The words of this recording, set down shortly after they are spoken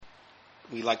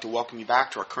We'd like to welcome you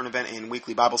back to our current event and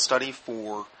weekly Bible study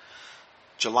for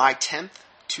July 10th,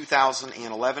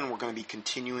 2011. We're going to be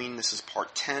continuing. This is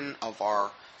part 10 of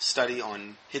our study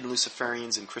on hidden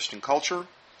Luciferians in Christian culture.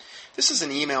 This is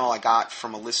an email I got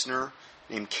from a listener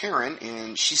named Karen,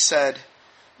 and she said,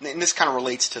 and this kind of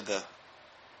relates to the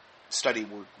study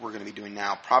we're going to be doing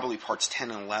now, probably parts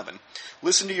 10 and 11.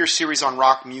 Listen to your series on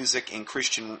rock music and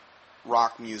Christian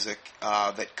rock music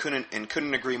that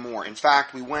couldn't agree more. In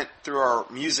fact, we went through our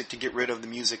music to get rid of the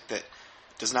music that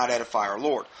does not edify our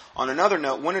Lord. On another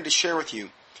note, wanted to share with you,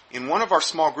 in one of our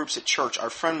small groups at church, our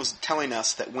friend was telling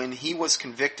us that when he was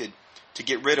convicted to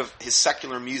get rid of his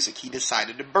secular music, he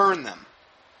decided to burn them,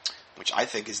 which I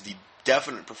think is the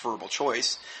definite preferable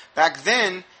choice. Back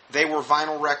then, they were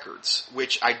vinyl records,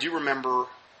 which I do remember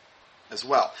as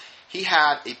well. He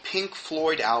had a Pink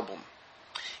Floyd album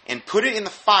and put it in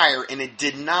the fire, and it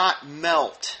did not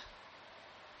melt.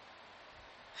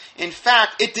 In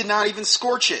fact, it did not even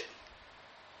scorch it.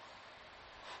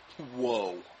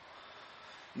 Whoa.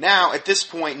 Now, at this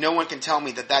point, no one can tell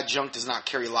me that junk does not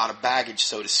carry a lot of baggage,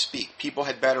 so to speak. People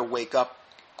had better wake up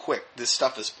quick. This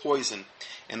stuff is poison,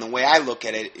 and the way I look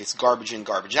at it, it's garbage in,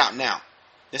 garbage out. Now,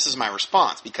 this is my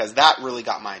response, because that really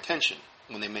got my attention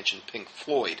when they mentioned Pink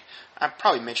Floyd. I've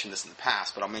probably mentioned this in the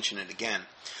past, but I'll mention it again.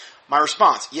 My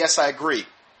response, yes, I agree.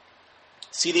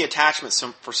 See the attachments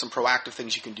for some proactive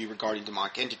things you can do regarding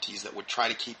demonic entities that would try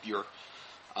to keep your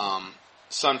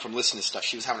son from listening to stuff.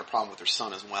 She was having a problem with her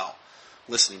son as well,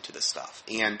 listening to this stuff.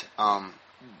 And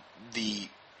the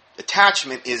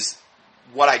attachment is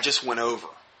what I just went over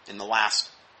in the last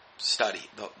study,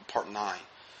 the part 9,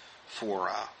 for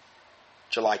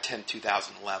July 10,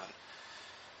 2011.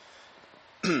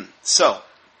 So,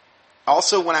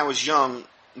 also when I was young,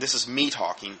 this is me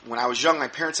talking. When I was young, my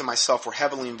parents and myself were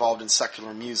heavily involved in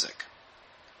secular music.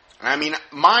 And I mean,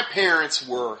 my parents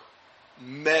were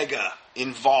mega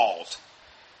involved,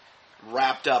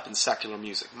 wrapped up in secular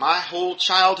music. My whole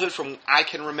childhood, from I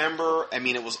can remember, I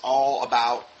mean, it was all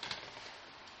about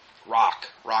rock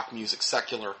music,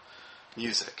 secular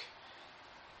music.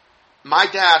 My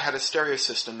dad had a stereo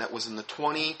system that was in the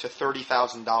 $20,000 to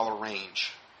 $30,000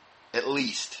 range, at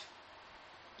least.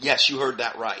 Yes, you heard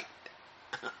that right.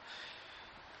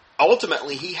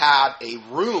 Ultimately, he had a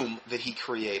room that he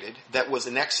created that was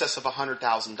in excess of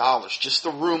 $100,000, just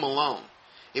the room alone.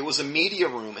 It was a media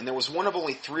room, and there was one of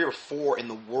only 3 or 4 in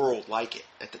the world like it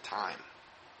at the time.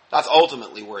 That's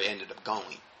ultimately where he ended up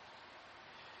going.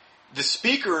 The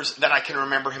speakers that I can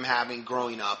remember him having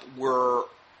growing up were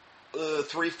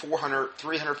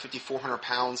 350, 400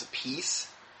 pounds a piece.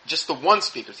 Just the one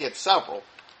speakers. He had several.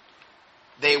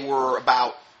 They were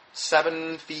about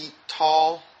 7 feet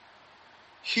tall.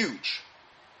 Huge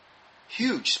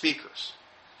speakers.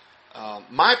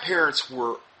 My parents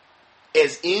were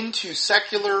as into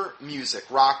secular music,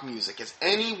 rock music, as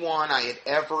anyone I had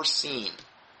ever seen.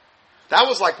 That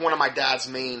was like one of my dad's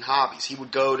main hobbies. He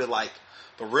would go to like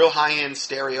the real high-end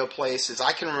stereo places.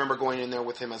 I can remember going in there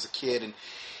with him as a kid, and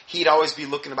he'd always be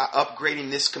looking about upgrading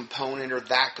this component or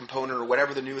that component or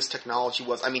whatever the newest technology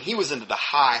was. I mean, he was into the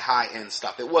high-end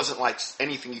stuff. It wasn't like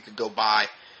anything you could go buy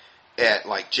at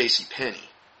like JCPenney.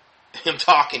 I'm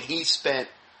talking, he spent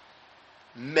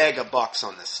mega bucks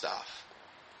on this stuff.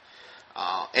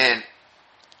 And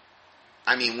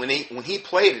I mean, when he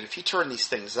played it, if he turned these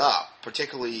things up,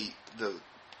 particularly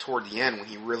toward the end when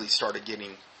he really started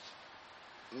getting,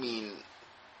 I mean,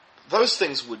 those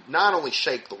things would not only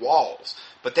shake the walls,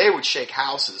 but they would shake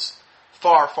houses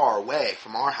far, far away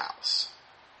from our house.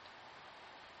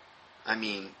 I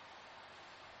mean,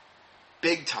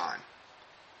 big time.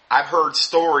 I've heard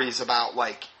stories about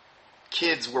like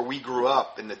kids where we grew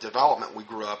up, in the development we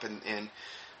grew up, and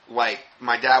like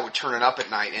my dad would turn it up at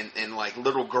night, and like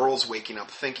little girls waking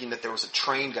up thinking that there was a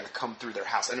train going to come through their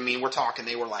house. And I mean, we're talking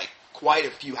they were like quite a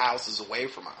few houses away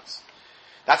from us.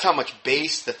 That's how much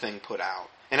bass the thing put out.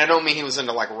 And I don't mean he was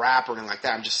into like rap or anything like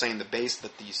that. I'm just saying the bass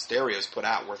that these stereos put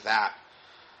out were that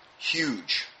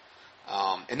huge.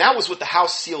 And that was with the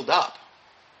house sealed up.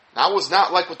 That was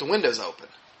not like with the windows open.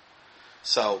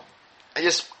 So I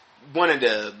just wanted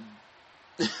to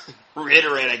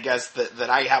reiterate, I guess,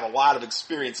 that I have a lot of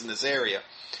experience in this area.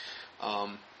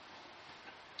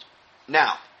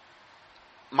 Now,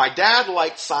 my dad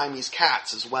liked Siamese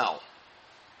cats as well.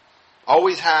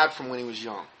 Always had from when he was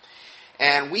young.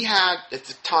 And we had, at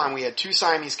the time, 2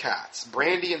 Siamese cats,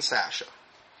 Brandy and Sasha.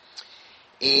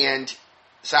 And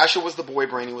Sasha was the boy,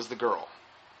 Brandy was the girl.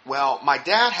 Well, my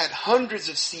dad had hundreds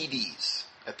of CDs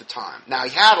at the time. Now, he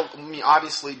had,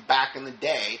 obviously, back in the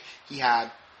day, he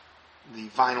had the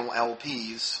vinyl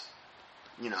LPs,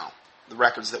 the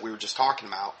records that we were just talking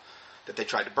about, that they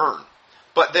tried to burn.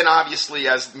 But then obviously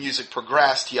as music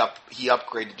progressed, he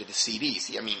upgraded to the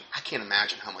CDs. I mean, I can't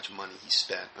imagine how much money he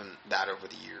spent on that over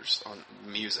the years on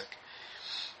music.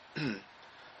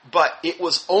 But it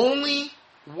was only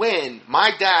when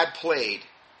my dad played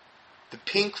the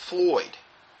Pink Floyd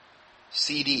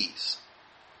CDs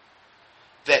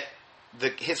that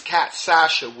his cat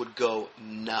Sasha would go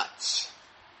nuts.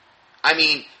 I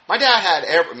mean, my dad had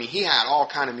he had all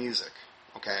kind of music.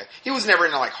 Okay, he was never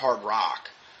into like hard rock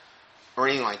or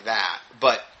anything like that.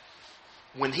 But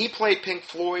when he played Pink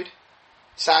Floyd,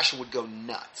 Sasha would go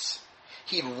nuts.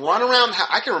 He'd run around the house.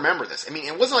 I can remember this. I mean,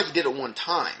 it wasn't like he did it one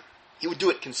time. He would do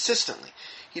it consistently.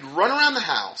 He'd run around the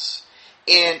house,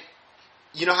 and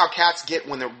you know how cats get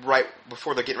when they're right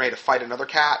before they're getting ready to fight another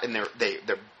cat, and their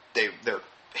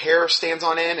hair stands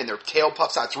on end and their tail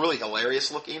puffs out. It's really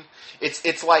hilarious looking.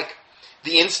 It's like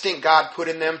the instinct God put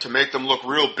in them to make them look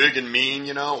real big and mean.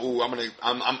 You know, ooh,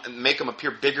 I'm make them appear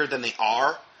bigger than they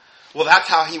are. Well, that's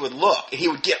how he would look. And he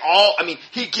would get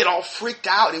he'd get all freaked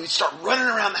out, and he would start running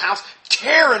around the house,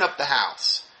 tearing up the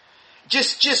house.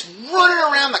 Just running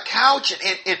around the couch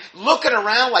and looking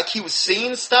around like he was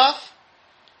seeing stuff.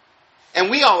 And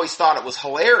we always thought it was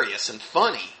hilarious and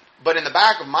funny. But in the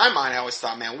back of my mind, I always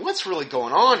thought, man, what's really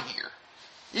going on here?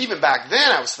 Even back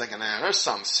then, I was thinking, man, there's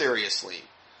something serious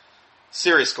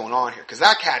going on here. Because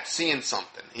that cat's seeing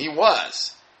something. He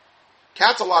was.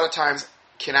 Cats a lot of times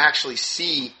can actually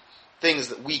see things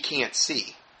that we can't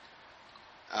see.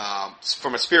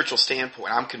 From a spiritual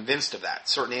standpoint, I'm convinced of that.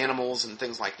 Certain animals and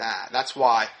things like that. That's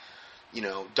why,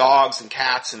 dogs and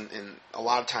cats and a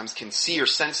lot of times can see or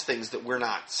sense things that we're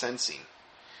not sensing.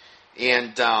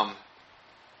 And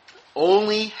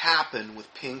only happened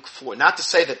with Pink Floyd. Not to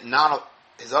say that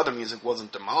his other music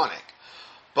wasn't demonic,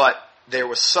 but there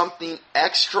was something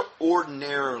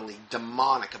extraordinarily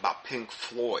demonic about Pink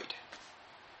Floyd.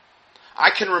 I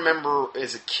can remember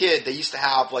as a kid, they used to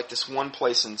have like this one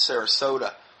place in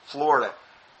Sarasota, Florida,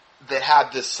 that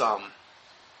had this, I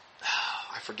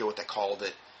forget what they called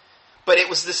it, but it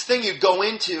was this thing you'd go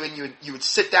into and you would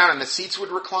sit down and the seats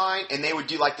would recline, and they would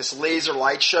do like this laser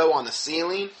light show on the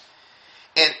ceiling,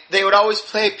 and they would always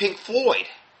play Pink Floyd.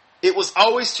 It was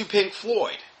always to Pink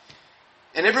Floyd.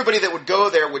 And everybody that would go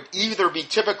there would either be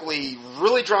typically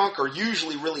really drunk or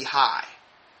usually really high.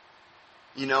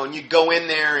 And you'd go in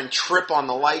there and trip on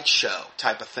the light show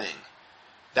type of thing.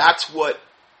 That's what,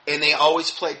 and they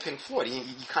always played Pink Floyd. You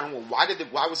kind of, well,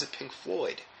 why was it Pink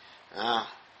Floyd?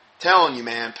 Telling you,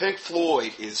 man, Pink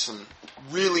Floyd is some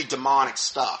really demonic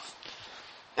stuff.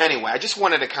 Anyway, I just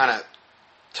wanted to kind of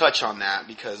touch on that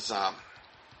because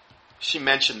she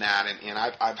mentioned that, and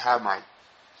I've had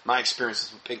my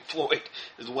experiences with Pink Floyd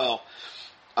as well.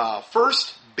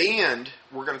 First band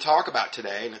we're going to talk about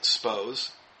today and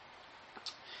expose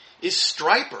is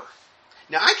Stryper.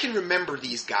 Now, I can remember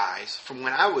these guys from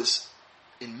when I was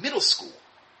in middle school.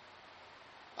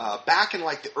 Back in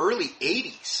like the early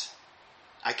 80s,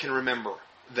 I can remember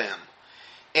them.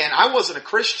 And I wasn't a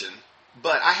Christian,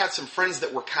 but I had some friends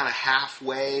that were kind of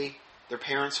halfway, their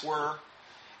parents were.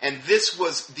 And this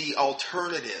was the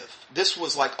alternative. This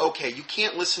was like, okay, you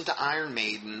can't listen to Iron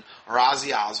Maiden or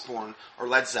Ozzy Osbourne or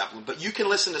Led Zeppelin, but you can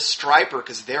listen to Stryper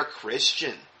because they're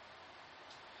Christian.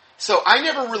 So I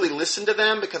never really listened to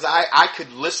them because I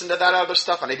could listen to that other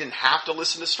stuff and I didn't have to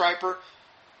listen to Stryper,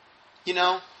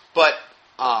 but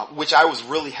which I was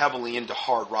really heavily into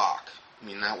hard rock. I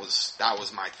mean, that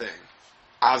was my thing.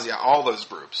 Ozzy, all those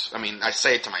groups. I mean, I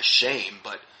say it to my shame,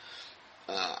 but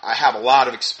I have a lot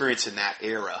of experience in that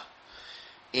era.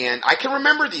 And I can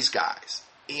remember these guys.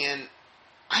 And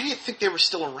I didn't think they were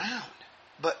still around.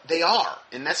 But they are.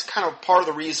 And that's kind of part of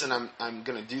the reason I'm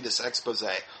going to do this expose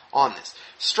on this.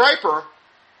 Stryper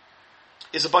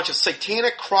is a bunch of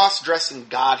satanic cross-dressing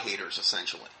God-haters,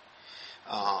 essentially.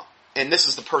 And this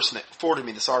is the person that forwarded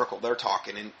me this article they're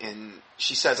talking. And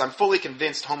she says, I'm fully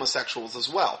convinced homosexuals as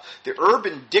well. The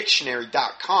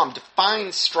UrbanDictionary.com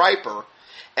defines Stryper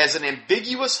as an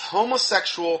ambiguous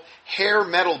homosexual hair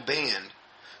metal band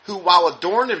who, while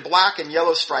adorned in black and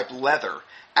yellow striped leather,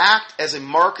 act as a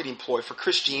marketing ploy for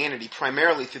Christianity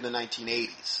primarily through the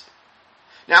 1980s.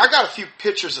 Now, I got a few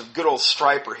pictures of good old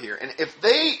Stryper here, and if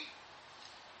they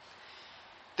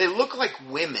look like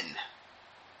women.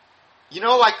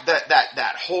 Like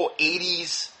that whole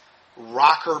 80s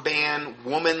rocker band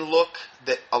woman look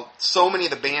that so many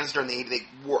of the bands during the 80s, they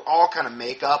wore all kind of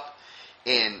makeup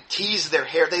and teased their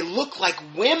hair. They look like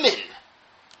women.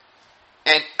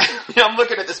 And I'm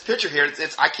looking at this picture here.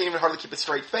 I can't even hardly keep a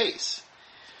straight face.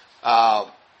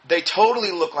 They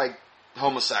totally look like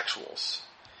homosexuals.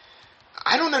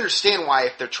 I don't understand why,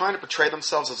 if they're trying to portray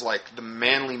themselves as like the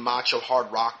manly, macho,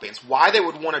 hard rock bands, why they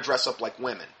would want to dress up like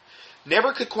women.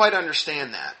 Never could quite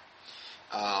understand that.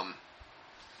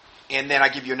 And then I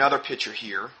give you another picture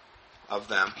here of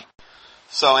them.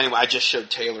 So anyway, I just showed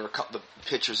Taylor a couple of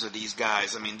pictures of these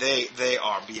guys. I mean, they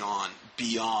are beyond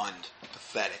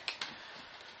pathetic.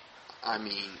 I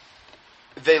mean,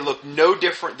 they look no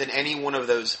different than any one of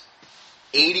those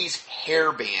 80s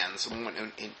hair bands.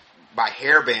 And by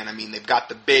hair band, I mean they've got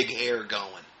the big hair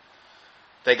going.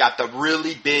 They got the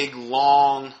really big,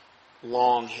 long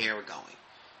hair going.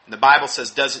 And the Bible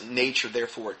says, doesn't nature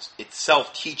therefore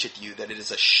itself teacheth you that it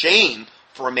is a shame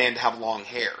for a man to have long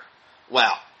hair?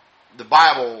 Well, the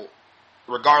Bible,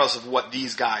 regardless of what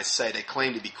these guys say, they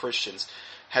claim to be Christians,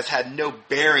 has had no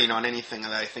bearing on anything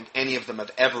that I think any of them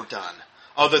have ever done,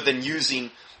 other than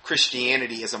using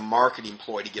Christianity as a marketing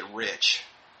ploy to get rich.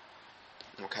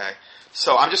 Okay?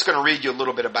 So I'm just going to read you a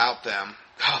little bit about them.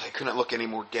 Oh, they couldn't look any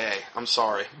more gay. I'm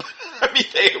sorry. I mean,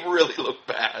 they really look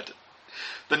bad.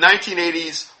 The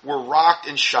 1980s were rocked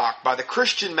and shocked by the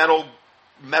Christian metal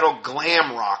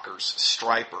glam rockers,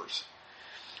 Stripers.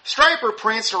 Stryper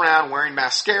pranced around wearing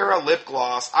mascara, lip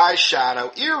gloss,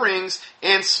 eyeshadow, earrings,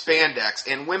 and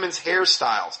spandex, and women's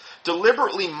hairstyles,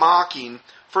 deliberately mocking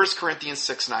 1 Corinthians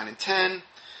 6, 9, and 10,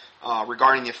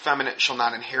 regarding the effeminate shall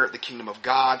not inherit the kingdom of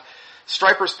God.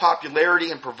 Stryper's popularity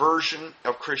and perversion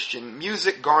of Christian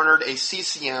music garnered a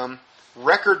CCM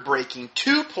record-breaking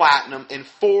 2 platinum and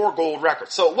 4 gold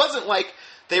records. So it wasn't like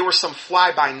they were some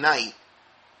fly-by-night,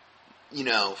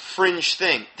 fringe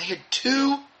thing. They had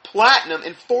 2 platinum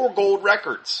and 4 gold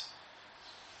records.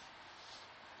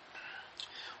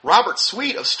 Robert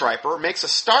Sweet of Stryper makes a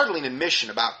startling admission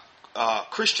about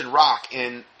Christian rock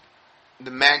in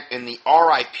the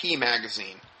RIP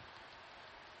magazine.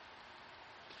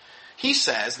 He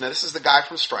says, now this is the guy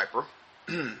from Stryper,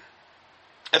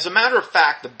 as a matter of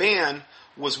fact, the band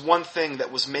was one thing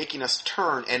that was making us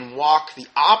turn and walk the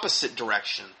opposite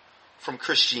direction from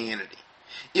Christianity.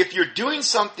 If you're doing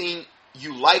something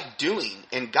you like doing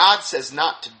and God says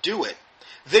not to do it,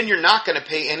 then you're not going to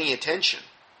pay any attention.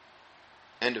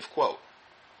 End of quote.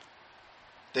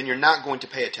 Then you're not going to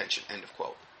pay attention. End of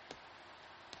quote.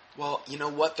 Well, you know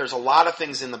what? There's a lot of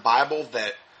things in the Bible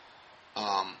that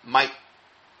might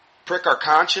prick our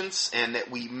conscience and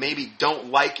that we maybe don't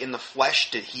like in the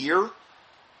flesh to hear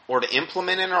or to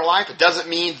implement in our life. It doesn't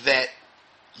mean that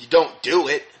you don't do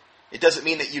it. It doesn't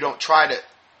mean that you don't try to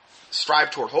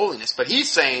strive toward holiness. But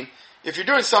he's saying, if you're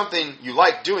doing something you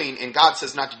like doing and God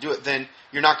says not to do it, then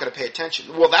you're not going to pay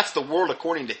attention. Well, that's the world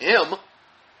according to him.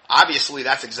 Obviously,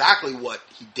 that's exactly what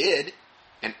he did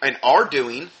and are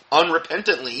doing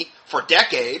unrepentantly for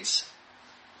decades.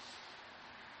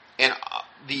 And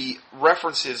the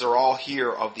references are all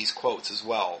here of these quotes as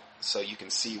well, so you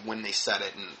can see when they said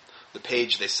it and the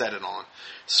page they said it on.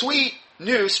 Sweet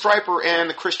knew Stryper and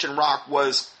the Christian rock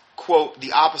was, quote,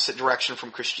 the opposite direction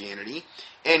from Christianity,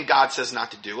 and God says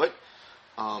not to do it.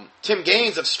 Tim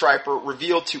Gaines of Stryper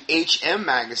revealed to HM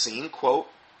Magazine, quote,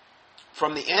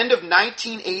 from the end of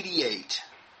 1988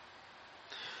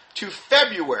 to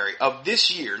February of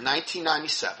this year,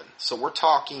 1997, so we're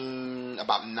talking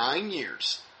about 9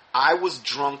 years, I was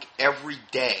drunk every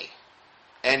day.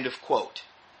 End of quote.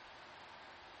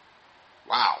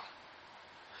 Wow.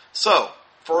 So,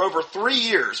 for over 3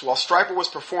 years, while Stryper was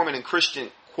performing in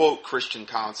Christian, quote, Christian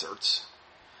concerts,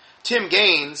 Tim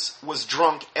Gaines was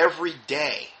drunk every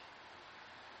day.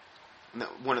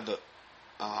 One of the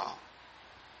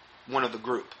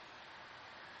group.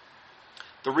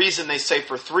 The reason they say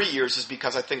for 3 years is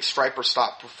because I think Stryper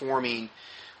stopped performing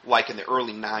like in the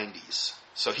early 90s.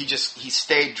 So he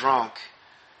stayed drunk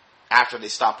after they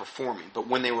stopped performing. But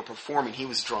when they were performing, he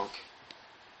was drunk,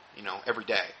 every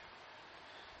day.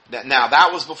 Now,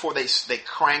 that was before they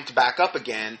cranked back up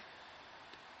again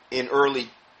in early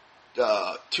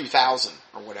 2000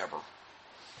 or whatever.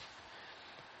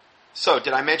 So,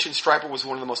 did I mention Stryper was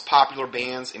one of the most popular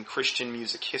bands in Christian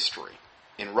music history?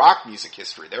 In rock music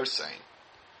history, they're saying.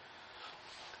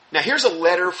 Now, here's a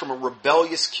letter from a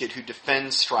rebellious kid who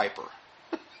defends Stryper.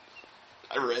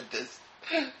 I read this,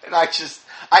 and I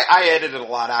edited a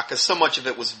lot out because so much of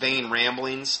it was vain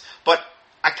ramblings. But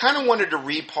I kind of wanted to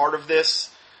read part of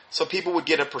this so people would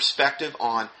get a perspective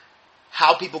on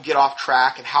how people get off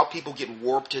track and how people get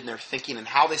warped in their thinking and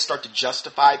how they start to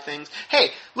justify things.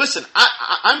 Hey, listen,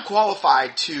 I'm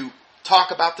qualified to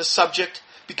talk about this subject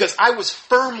because I was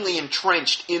firmly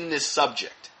entrenched in this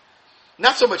subject.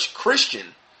 Not so much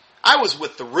Christian. I was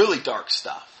with the really dark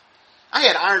stuff. I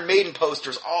had Iron Maiden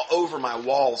posters all over my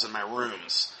walls in my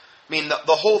rooms. I mean,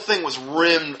 the whole thing was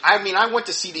rimmed. I mean, I went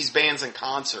to see these bands in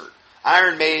concert.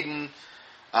 Iron Maiden,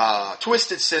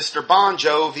 Twisted Sister, Bon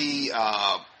Jovi,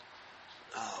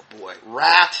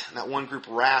 Rat, that one group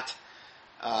Rat,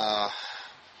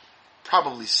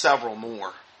 probably several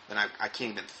more than I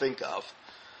can't even think of.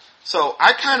 So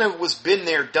I kind of was been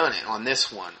there, done it on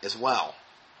this one as well.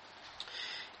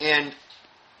 And,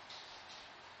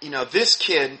 this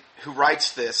kid who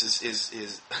writes this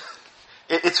is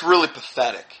it's really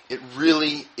pathetic. It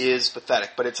really is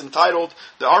pathetic. But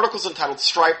the article's entitled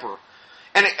Stryper.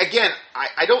 And again,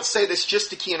 I don't say this just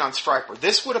to key in on Stryper.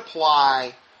 This would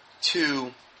apply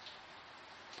to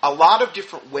a lot of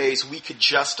different ways we could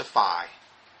justify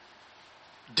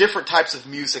different types of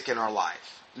music in our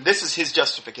life. And this is his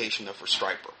justification, though, for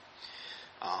Stryper.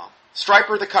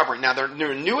 Stryper, The Covering. Now, their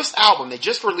newest album, they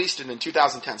just released it in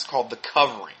 2010. It's called The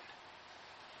Covering.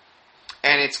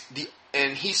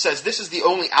 And he says this is the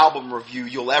only album review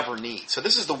you'll ever need. So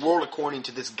this is the world according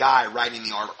to this guy writing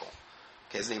the article.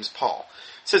 Okay, his name's Paul.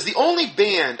 It says the only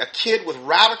band a kid with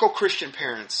radical Christian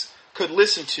parents could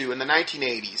listen to in the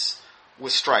 1980s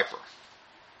was Stryper.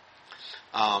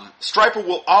 Stryper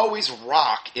will always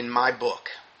rock in my book.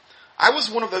 I was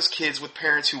one of those kids with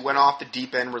parents who went off the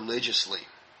deep end religiously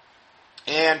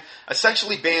and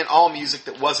essentially banned all music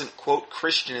that wasn't, quote,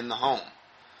 Christian in the home.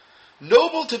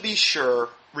 Noble to be sure,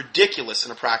 ridiculous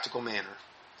in a practical manner.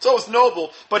 So it was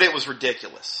noble, but it was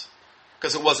ridiculous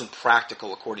because it wasn't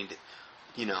practical according to,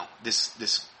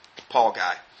 this Paul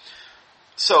guy.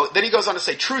 So then he goes on to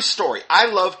say, true story, I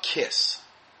love Kiss.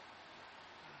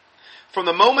 From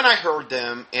the moment I heard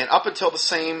them and up until the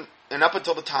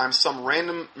time some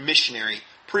random missionary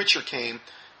preacher came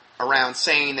around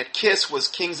saying that Kiss was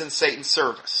Kings and Satan's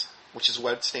Service, which is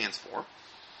what it stands for.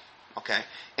 Okay.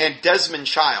 And Desmond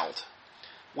Child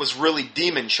was really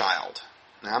Demon Child.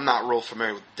 Now, I'm not real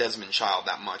familiar with Desmond Child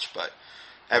that much, but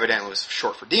evidently it was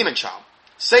short for Demon Child.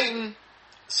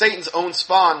 Satan's own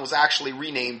spawn was actually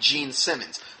renamed Gene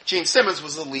Simmons. Gene Simmons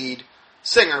was the lead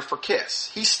singer for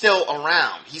Kiss. He's still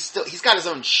around. He's got his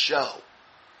own show.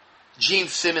 Gene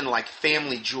Simmons, like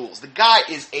Family Jewels. The guy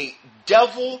is a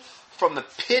devil from the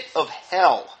pit of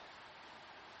hell.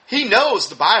 He knows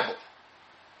the Bible.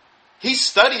 He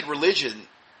studied religion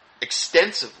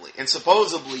extensively, and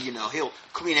supposedly, he'll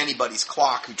clean anybody's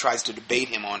clock who tries to debate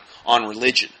him on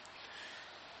religion.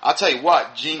 I'll tell you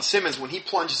what, Gene Simmons, when he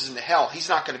plunges into hell, he's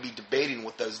not going to be debating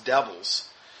with those devils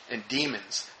and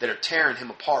demons that are tearing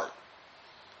him apart.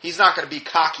 He's not going to be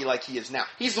cocky like he is now.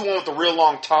 He's the one with the real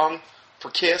long tongue for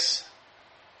Kiss.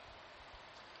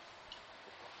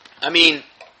 I mean,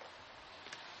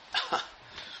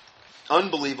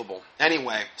 unbelievable.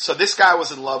 Anyway, so this guy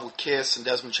was in love with Kiss and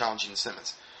Desmond Child and Gene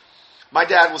Simmons. My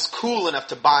dad was cool enough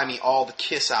to buy me all the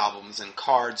Kiss albums and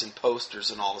cards and posters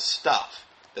and all the stuff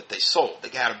that they sold.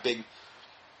 They had a big,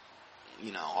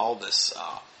 all this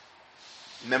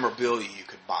memorabilia you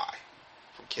could buy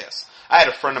from Kiss. I had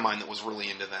a friend of mine that was really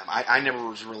into them. I never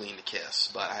was really into Kiss,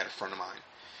 but I had a friend of mine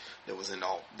that was into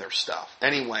all their stuff.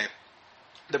 Anyway,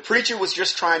 the preacher was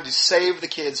just trying to save the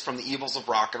kids from the evils of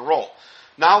rock and roll.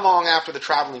 Not long after the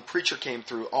traveling preacher came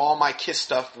through, all my Kiss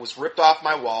stuff was ripped off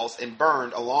my walls and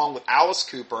burned along with Alice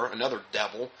Cooper, another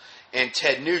devil, and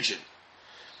Ted Nugent.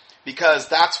 Because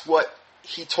that's what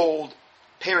he told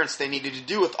parents they needed to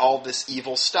do with all this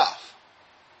evil stuff.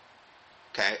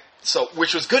 Okay? So,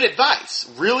 which was good advice.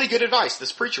 Really good advice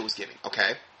this preacher was giving.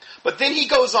 Okay? But then he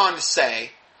goes on to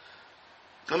say,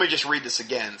 let me just read this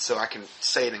again so I can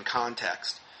say it in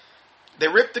context. They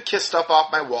ripped the Kiss stuff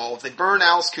off my walls. They burned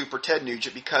Alice Cooper, Ted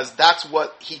Nugent, because that's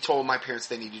what he told my parents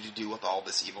they needed to do with all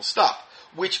this evil stuff.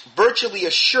 Which virtually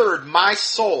assured my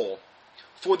soul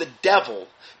for the devil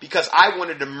because I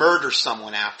wanted to murder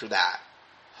someone after that.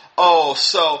 Oh,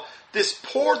 so this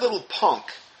poor little punk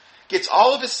gets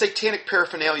all of his satanic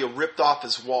paraphernalia ripped off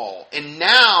his wall. And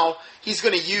now he's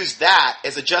going to use that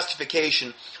as a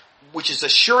justification, which is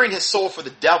assuring his soul for the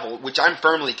devil, which I'm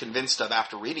firmly convinced of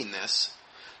after reading this.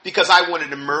 Because I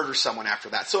wanted to murder someone after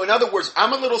that. So in other words,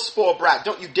 I'm a little spoiled brat.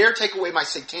 Don't you dare take away my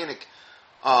satanic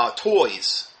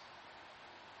toys,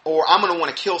 or I'm going to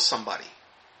want to kill somebody.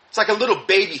 It's like a little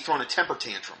baby throwing a temper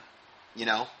tantrum,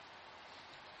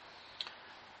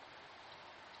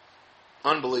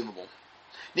 Unbelievable.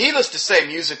 Needless to say,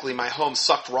 musically, my home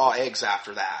sucked raw eggs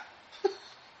after that.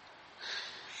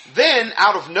 Then,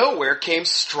 out of nowhere, came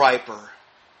Stryper.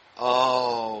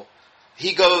 Oh.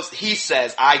 He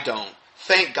says, I don't.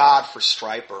 Thank God for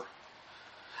Stryper.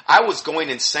 I was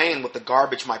going insane with the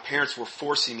garbage my parents were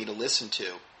forcing me to listen to.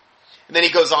 And then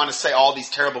he goes on to say all these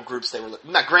terrible groups they were...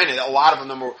 Now, granted, a lot of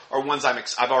them are ones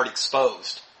I've already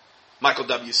exposed. Michael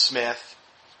W. Smith.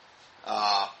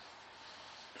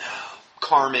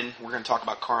 Carmen. We're going to talk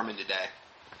about Carmen today.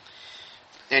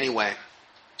 Anyway.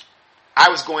 I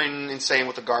was going insane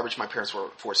with the garbage my parents were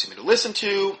forcing me to listen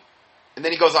to. And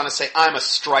then he goes on to say, I'm a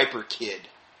Stryper kid.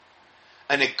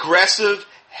 An aggressive,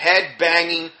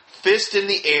 head-banging, fist in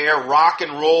the air, rock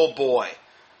and roll boy.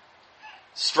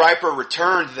 Stryper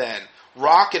returned then.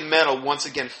 Rock and metal once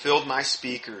again filled my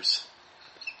speakers.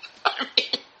 I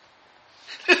mean,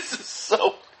 this is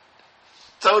so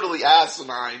totally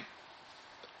asinine.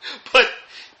 But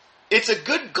it's a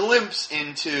good glimpse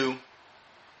into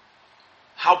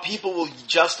how people will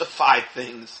justify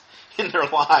things in their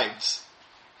lives.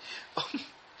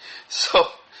 So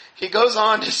he goes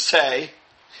on to say,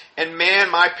 and man,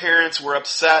 my parents were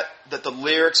upset that the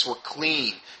lyrics were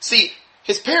clean. See,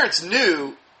 his parents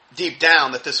knew deep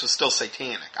down that this was still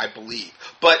satanic, I believe.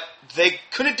 But they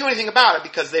couldn't do anything about it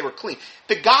because they were clean.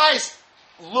 The guys,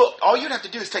 look, all you'd have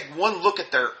to do is take one look at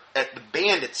the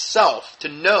band itself to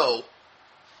know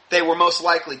they were most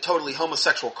likely totally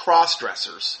homosexual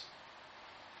cross-dressers.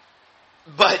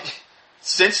 But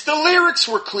since the lyrics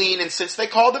were clean and since they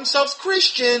called themselves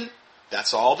Christian,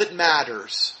 that's all that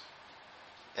matters.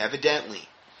 Evidently.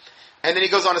 And then he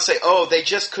goes on to say, oh, they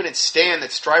just couldn't stand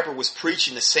that Stryper was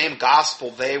preaching the same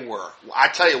gospel they were. Well, I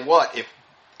tell you what,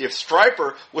 if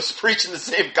Stryper was preaching the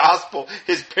same gospel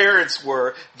his parents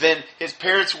were, then his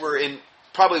parents were in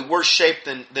probably worse shape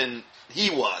than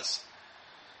he was.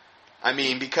 I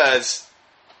mean, because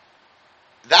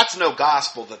that's no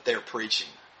gospel that they're preaching.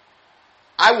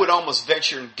 I would almost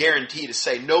venture and guarantee to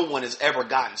say no one has ever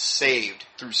gotten saved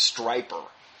through Stryper.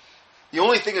 The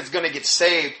only thing that's going to get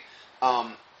saved,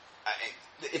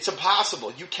 it's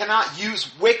impossible. You cannot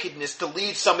use wickedness to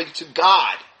lead somebody to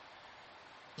God.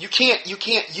 You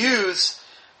can't use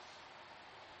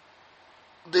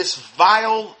this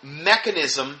vile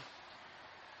mechanism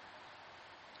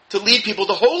to lead people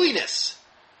to holiness.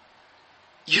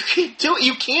 You can't do it.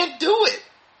 You can't do it.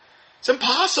 It's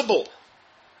impossible.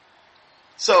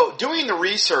 So, doing the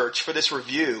research for this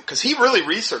review, because he really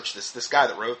researched this guy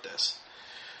that wrote this.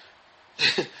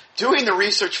 Doing the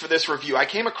research for this review, I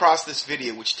came across this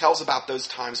video which tells about those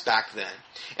times back then.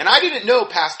 And I didn't know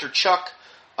Pastor Chuck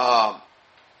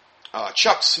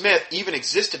Smith even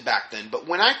existed back then, but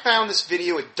when I found this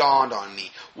video, it dawned on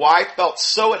me why I felt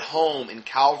so at home in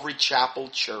Calvary Chapel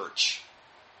Church.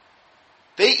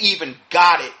 They even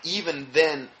got it even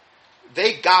then.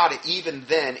 They got it even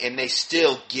then, and they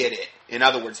still get it. In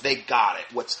other words, they got it.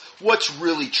 What's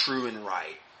really true and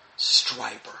right?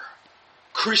 Stryper.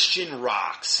 Christian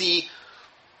rock. See,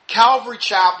 Calvary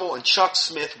Chapel and Chuck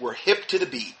Smith were hip to the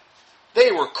beat.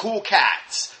 They were cool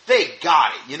cats. They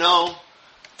got it, you know?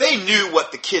 They knew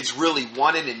what the kids really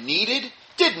wanted and needed.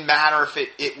 Didn't matter if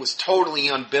it was totally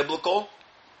unbiblical.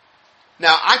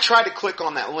 Now, I tried to click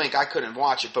on that link. I couldn't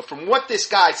watch it. But from what this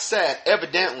guy said,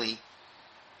 evidently,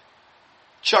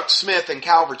 Chuck Smith and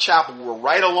Calvary Chapel were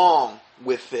right along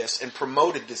with this and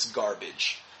promoted this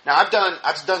garbage. Now, I've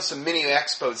done some mini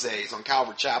exposés on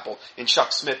Calvary Chapel and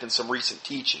Chuck Smith in some recent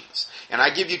teachings. And I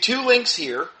give you two links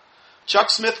here. Chuck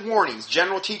Smith Warnings,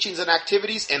 General Teachings and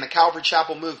Activities, and the Calvary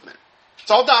Chapel Movement. It's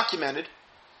all documented.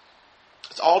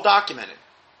 It's all documented.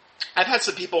 I've had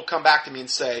some people come back to me and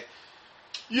say,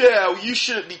 yeah, well, you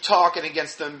shouldn't be talking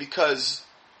against them because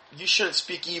you shouldn't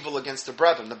speak evil against the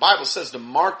brethren. The Bible says to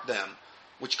mark them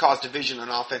which cause division and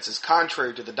offenses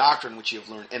contrary to the doctrine which you have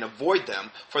learned, and avoid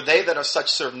them. For they that are such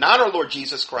serve not our Lord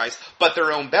Jesus Christ, but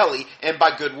their own belly, and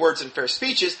by good words and fair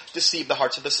speeches deceive the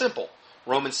hearts of the simple.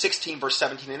 Romans 16, verse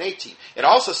 17 and 18. It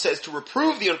also says to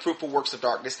reprove the unfruitful works of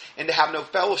darkness, and to have no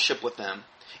fellowship with them,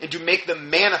 and to make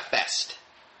them manifest.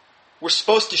 We're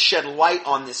supposed to shed light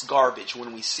on this garbage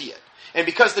when we see it. And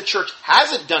because the church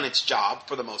hasn't done its job,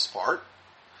 for the most part,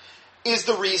 is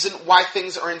the reason why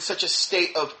things are in such a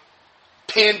state of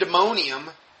pandemonium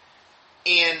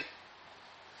and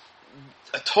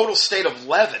a total state of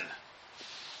leaven.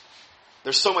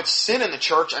 There's so much sin in the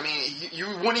church, I mean, you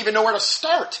wouldn't even know where to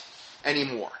start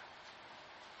anymore.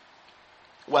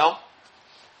 Well,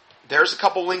 there's a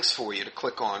couple links for you to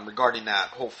click on regarding that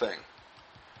whole thing.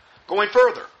 Going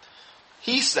further,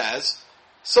 he says,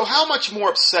 so how much more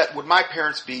upset would my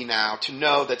parents be now to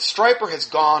know that Stryper has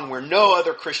gone where no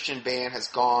other Christian band has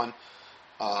gone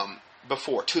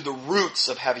before, to the roots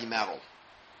of heavy metal.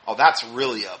 Oh, that's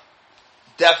really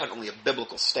definitely a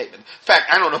biblical statement. In fact,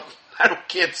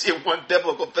 can't see one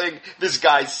biblical thing this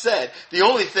guy said. The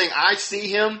only thing I see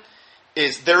him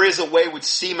is, there is a way which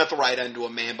seemeth right unto a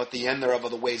man, but the end thereof are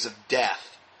the ways of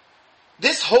death.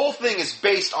 This whole thing is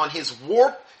based on his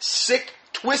warped, sick,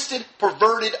 twisted,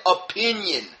 perverted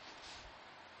opinion.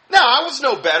 Now, I was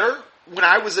no better when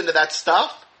I was into that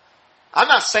stuff. I'm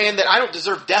not saying that I don't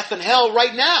deserve death and hell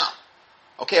right now.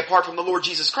 Okay, apart from the Lord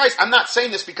Jesus Christ. I'm not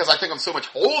saying this because I think I'm so much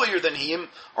holier than him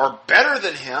or better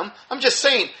than him. I'm just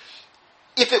saying,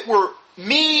 if it were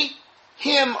me,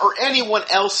 him, or anyone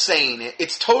else saying it,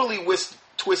 it's totally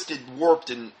twisted, warped,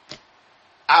 and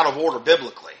out of order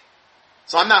biblically.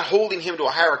 So I'm not holding him to a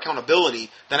higher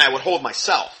accountability than I would hold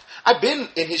myself. I've been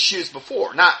in his shoes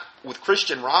before, not with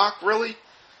Christian rock, really,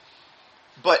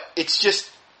 but it's just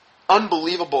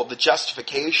unbelievable, the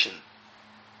justification.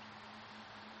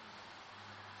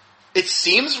 It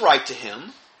seems right to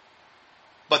him,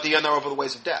 but the end are over the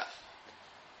ways of death.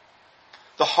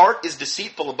 The heart is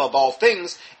deceitful above all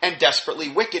things and desperately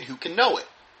wicked. Who can know it?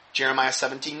 Jeremiah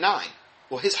 17:9.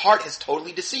 Well, his heart has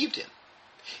totally deceived him.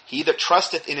 He that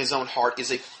trusteth in his own heart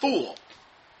is a fool.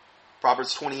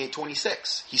 Proverbs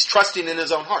 28:26. He's trusting in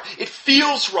his own heart. It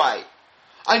feels right.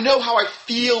 I know how I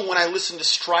feel when I listen to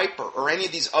Stryper or any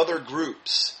of these other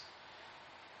groups.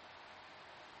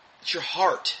 It's your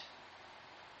heart.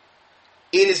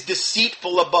 It is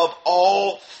deceitful above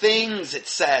all things, it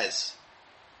says.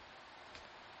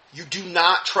 You do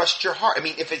not trust your heart. I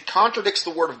mean, if it contradicts the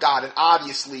Word of God, and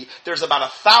obviously there's about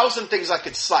 1,000 things I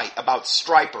could cite about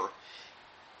Stryper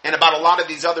and about a lot of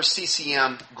these other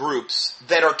CCM groups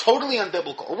that are totally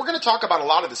unbiblical. We're going to talk about a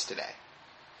lot of this today.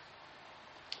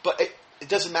 But it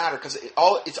doesn't matter, because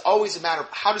it's always a matter of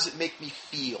how does it make me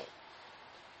feel?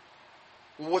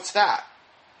 What's that?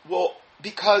 Well,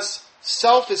 because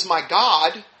self is my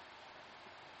God,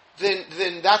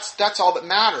 then that's all that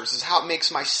matters, is how it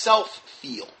makes myself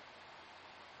feel.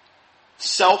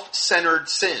 Self-centered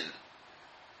sin.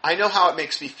 I know how it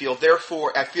makes me feel,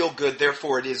 therefore I feel good,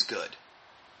 therefore it is good.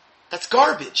 That's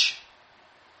garbage.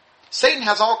 Satan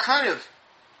has all kind of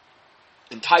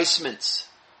enticements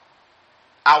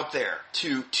out there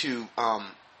to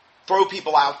throw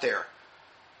people out there,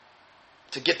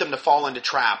 to get them to fall into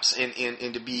traps and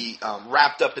to be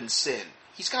wrapped up in sin.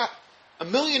 He's got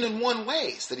 1,000,001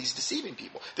 ways that he's deceiving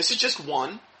people. This is just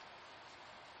one.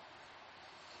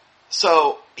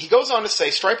 So he goes on to say,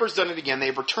 Stryper's done it again.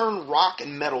 They've returned rock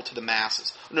and metal to the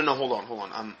masses. No, hold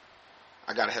on.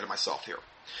 I got ahead of myself here.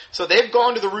 So they've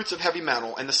gone to the roots of heavy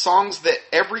metal and the songs that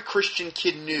every Christian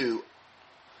kid knew,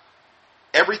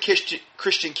 every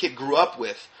Christian kid grew up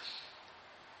with,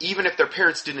 even if their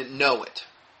parents didn't know it.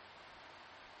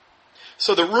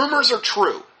 So the rumors are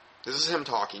true. This is him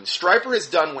talking. Stryper has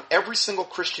done what every single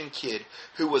Christian kid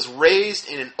who was raised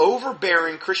in an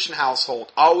overbearing Christian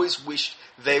household always wished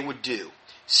they would do.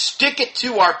 Stick it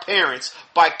to our parents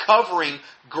by covering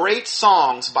great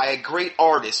songs by a great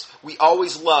artist we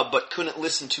always loved but couldn't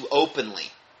listen to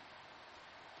openly.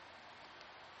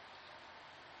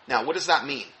 Now, what does that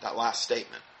mean, that last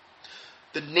statement?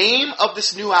 The name of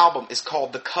this new album is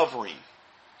called The Covering.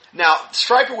 Now,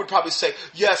 Stryper would probably say,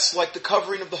 yes, like the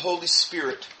covering of the Holy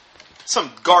Spirit.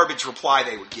 Some garbage reply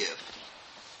they would give.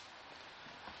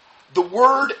 The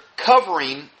word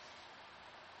covering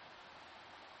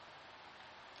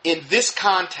in this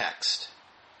context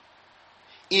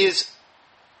is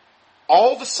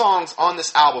all the songs on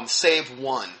this album, save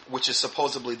one, which is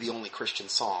supposedly the only Christian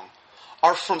song,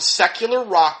 are from secular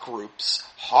rock groups,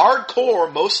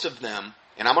 hardcore, most of them,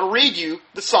 and I'm going to read you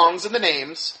the songs and the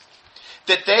names,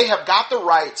 that they have got the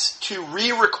rights to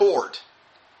re-record.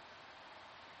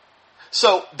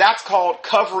 So that's called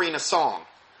covering a song.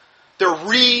 They're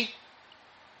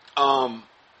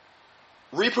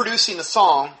reproducing a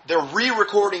song, they're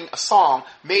re-recording a song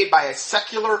made by a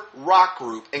secular rock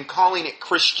group and calling it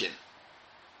Christian.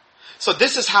 So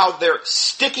this is how they're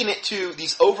sticking it to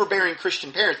these overbearing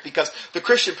Christian parents, because the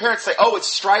Christian parents say, oh,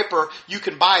 it's Stryper, you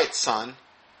can buy it, son.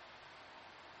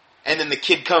 And then the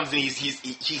kid comes and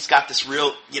he's got this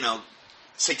real,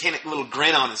 satanic little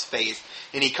grin on his face,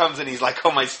 and he comes and he's like,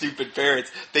 oh, my stupid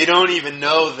parents. They don't even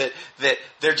know that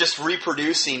they're just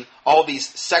reproducing all these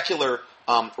secular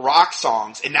rock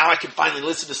songs, and now I can finally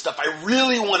listen to stuff I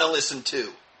really want to listen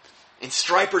to. And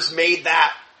Stryper's made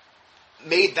that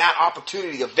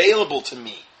opportunity available to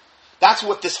me. That's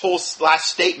what this whole last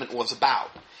statement was about.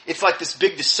 It's like this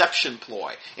big deception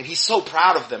ploy, and he's so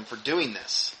proud of them for doing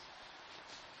this.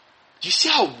 Do you see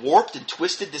how warped and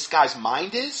twisted this guy's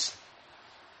mind is?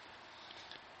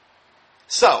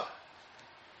 So,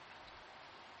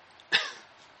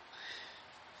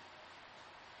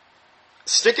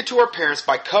 stick it to our parents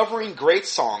by covering great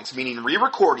songs, meaning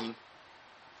re-recording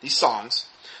these songs,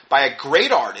 by a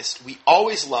great artist we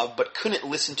always loved but couldn't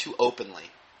listen to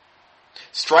openly.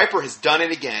 Stryper has done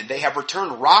it again. They have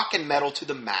returned rock and metal to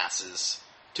the masses,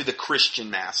 to the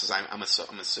Christian masses, I'm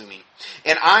assuming.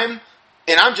 And I'm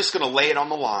just going to lay it on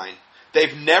the line.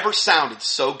 They've never sounded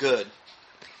so good.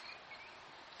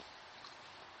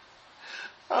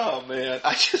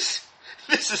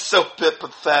 This is so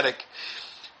pathetic.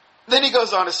 Then he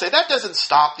goes on to say, that doesn't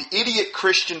stop the idiot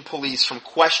Christian police from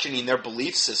questioning their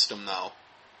belief system, though.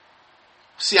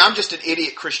 See, I'm just an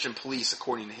idiot Christian police,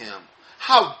 according to him.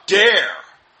 How dare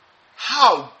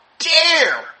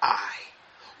I?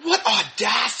 What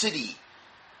audacity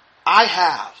I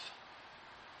have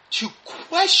to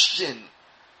question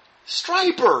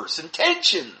Stryper's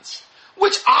intentions,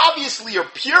 which obviously are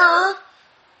pure,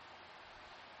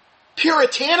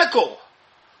 puritanical.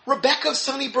 Rebecca of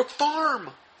Sunnybrook Farm.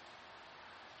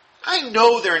 I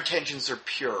know their intentions are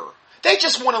pure. They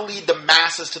just want to lead the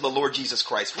masses to the Lord Jesus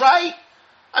Christ, right?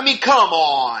 I mean, come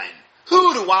on.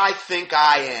 Who do I think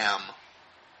I am?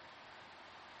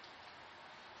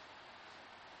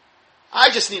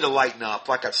 I just need to lighten up,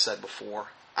 like I've said before.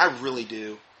 I really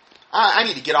do. I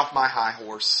need to get off my high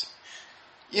horse.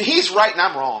 He's right and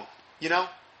I'm wrong, you know?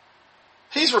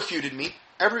 He's refuted me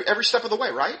every step of the way,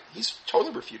 right? He's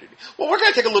totally refuted me. Well, we're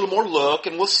going to take a little more look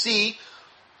and we'll see,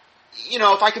 you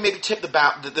know, if I can maybe tip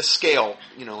the scale,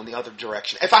 you know, in the other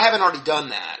direction. If I haven't already done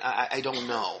that, I don't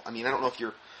know. I mean, I don't know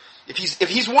if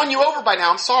he's won you over by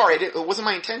now. I'm sorry, it wasn't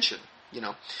my intention, you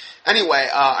know. Anyway,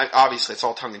 obviously it's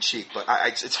all tongue in cheek, but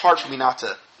it's hard for me not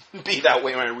to be that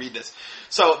way when I read this.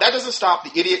 So that doesn't stop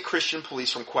the idiot Christian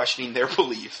police from questioning their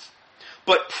belief.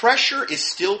 But pressure is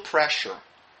still pressure.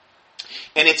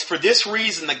 And it's for this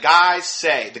reason the guys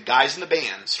in the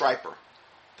band, Stryper,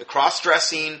 the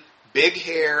cross-dressing, big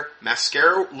hair,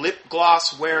 mascara, lip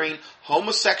gloss wearing,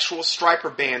 homosexual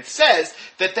Stryper band says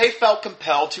that they felt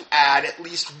compelled to add at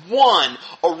least one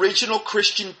original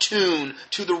Christian tune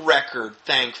to the record,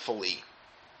 thankfully.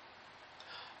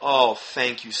 Oh,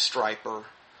 thank you, Stryper.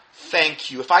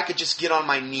 Thank you. If I could just get on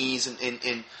my knees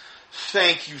and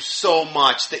thank you so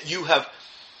much that you have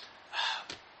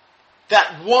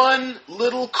that one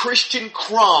little Christian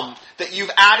crumb that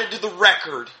you've added to the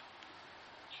record.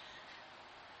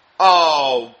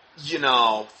 Oh, you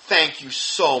know, thank you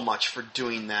so much for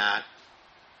doing that.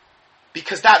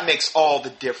 Because that makes all the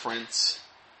difference.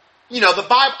 You know,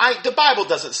 the Bible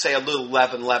doesn't say a little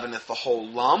leaven leaveneth the whole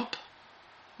lump.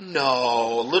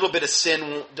 No, a little bit of sin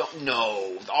won't,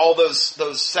 no. All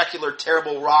those secular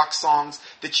terrible rock songs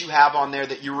that you have on there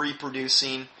that you're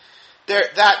reproducing,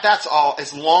 that's all.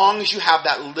 As long as you have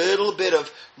that little bit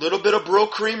of Brill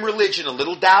Cream religion, a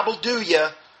little dabble do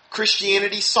ya,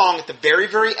 Christianity song at the very,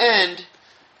 very end,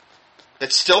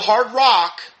 that's still hard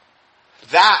rock,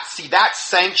 that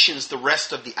sanctions the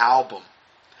rest of the album.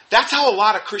 That's how a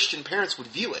lot of Christian parents would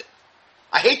view it.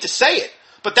 I hate to say it,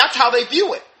 but that's how they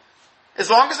view it. As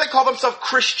long as they call themselves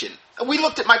Christian. We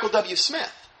looked at Michael W.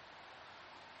 Smith.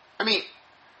 I mean,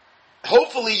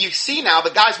 hopefully you see now the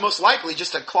guy's most likely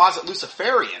just a closet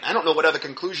Luciferian. I don't know what other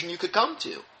conclusion you could come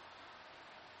to.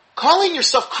 Calling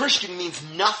yourself Christian means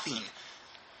nothing.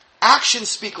 Actions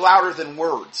speak louder than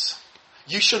words.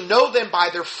 You shall know them by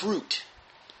their fruit,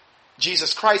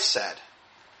 Jesus Christ said.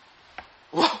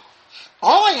 Well,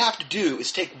 all I have to do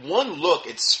is take one look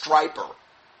at Stryper,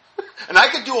 and I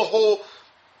could do a whole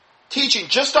teaching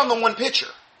just on the one picture,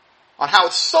 on how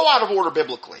it's so out of order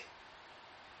biblically.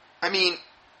 I mean,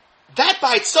 that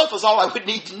by itself is all I would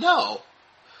need to know.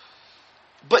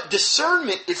 But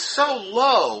discernment is so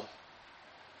low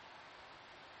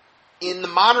in the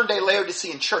modern day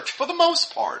Laodicean church, for the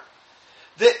most part,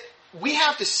 that we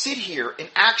have to sit here and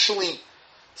actually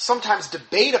sometimes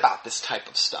debate about this type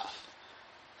of stuff.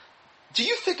 Do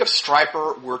you think if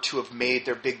Stryper were to have made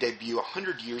their big debut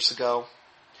 100 years ago,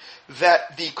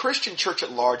 that the Christian church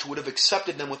at large would have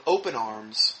accepted them with open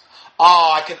arms?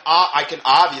 Oh, I can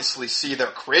obviously see they're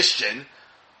Christian.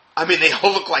 I mean, they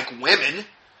all look like women,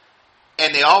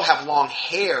 and they all have long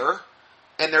hair,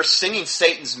 and they're singing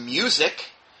Satan's music,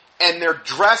 and they're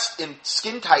dressed in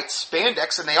skin-tight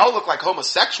spandex, and they all look like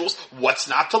homosexuals. What's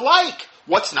not to like?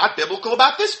 What's not biblical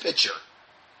about this picture?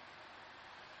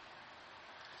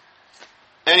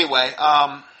 Anyway,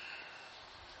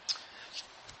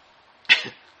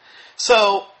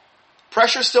 so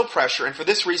pressure's still pressure, and for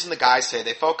this reason the guys say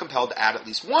they felt compelled to add at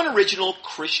least one original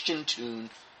Christian tune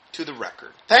to the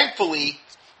record. Thankfully,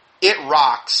 it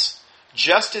rocks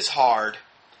just as hard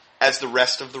as the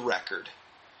rest of the record.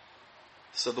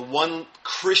 So the one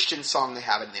Christian song they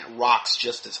have in there rocks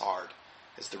just as hard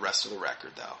as the rest of the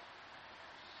record, though.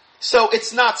 So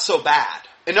it's not so bad.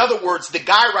 In other words, the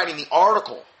guy writing the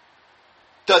article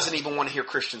doesn't even want to hear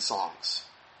Christian songs.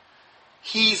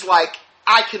 He's like,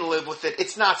 I can live with it.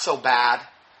 It's not so bad.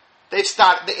 They've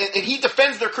started, and he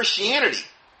defends their Christianity.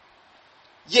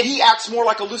 Yet he acts more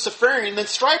like a Luciferian than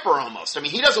Stryper almost. I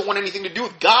mean, he doesn't want anything to do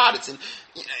with God.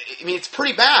 It's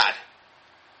pretty bad.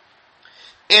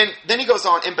 And then he goes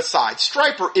on, and besides,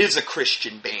 Stryper is a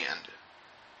Christian band.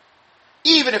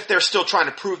 Even if they're still trying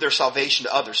to prove their salvation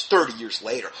to others 30 years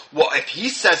later. Well, if he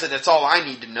says it, that's all I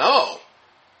need to know.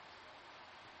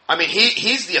 I mean,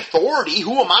 he's the authority.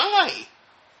 Who am I?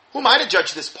 Who am I to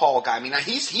judge this Paul guy? I mean,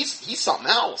 he's something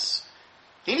else.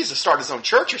 He needs to start his own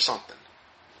church or something.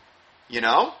 You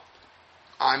know?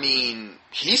 I mean,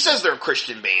 he says they're a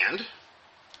Christian band.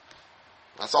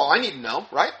 That's all I need to know,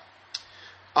 right?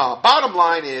 Bottom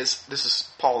line is, this is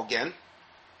Paul again.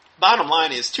 Bottom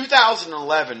line is,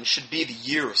 2011 should be the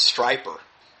year of Stryper.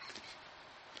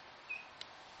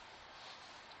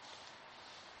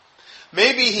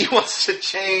 Maybe he wants to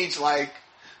change, like,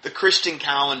 the Christian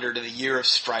calendar to the year of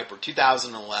Stryper,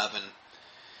 2011.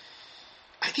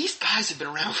 These guys have been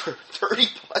around for 30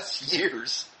 plus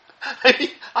years. I mean,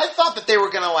 I thought that they were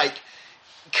going to, like,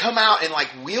 come out in, like,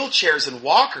 wheelchairs and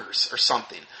walkers or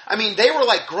something. I mean, they were,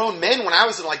 like, grown men when I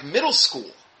was in, like, middle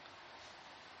school.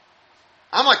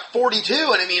 I'm, like, 42,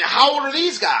 and I mean, how old are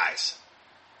these guys?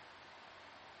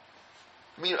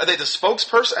 I mean, are they the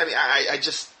spokesperson? I mean, I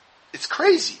just, it's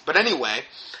crazy. But anyway,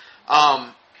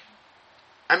 I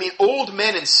mean, old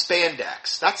men in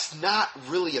spandex, that's not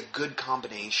really a good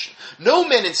combination. No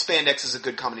men in spandex is a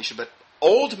good combination, but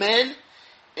old men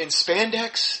in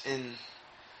spandex, and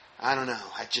I don't know,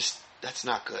 that's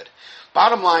not good.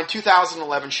 Bottom line,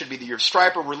 2011 should be the year of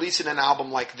Stryper. Releasing an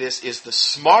album like this is the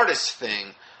smartest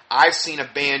thing I've seen a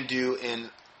band do in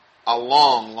a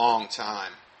long, long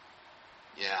time.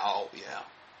 Yeah.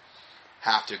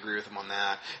 Have to agree with him on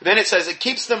that. Then it says it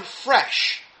keeps them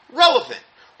fresh, relevant,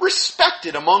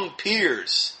 respected among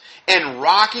peers, and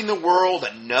rocking the world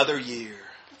another year.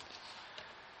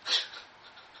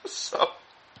 So,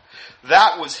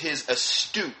 that was his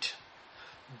astute,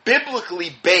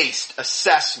 biblically based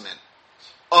assessment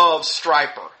of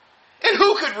Stryper. And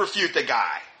who could refute the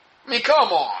guy? I mean,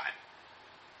 come on.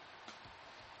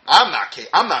 I'm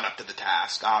not up to the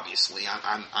task, obviously.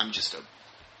 I'm just a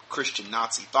Christian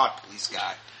Nazi thought police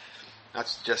guy.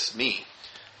 That's just me.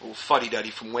 A little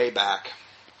fuddy-duddy from way back.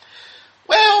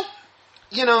 Well,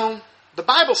 you know, the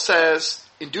Bible says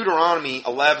in Deuteronomy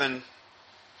 11,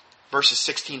 verses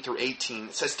 16 through 18,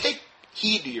 it says, "Take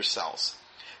heed to yourselves,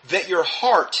 that your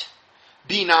heart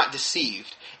be not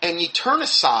deceived, and ye turn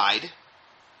aside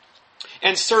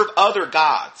and serve other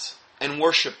gods and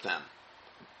worship them."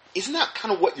 Isn't that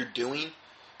kind of what you're doing?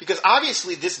 Because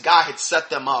obviously this guy had set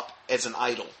them up as an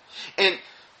idol. And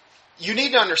you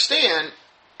need to understand,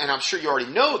 and I'm sure you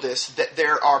already know this, that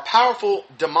there are powerful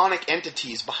demonic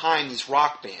entities behind these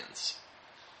rock bands.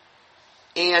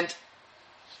 And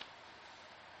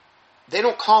they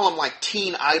don't call them like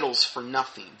teen idols for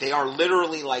nothing. They are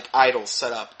literally like idols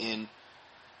set up in,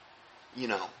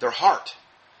 their heart.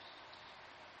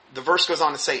 The verse goes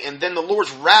on to say, "And then the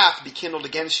Lord's wrath be kindled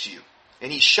against you,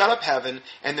 and he shut up heaven,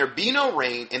 and there be no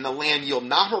rain, and the land yield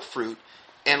not her fruit,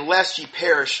 unless ye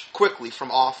perish quickly from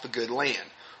off the good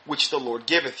land, which the Lord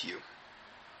giveth you.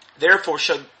 Therefore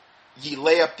shall ye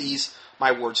lay up these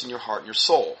my words in your heart and your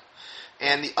soul."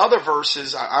 And the other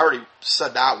verses, I already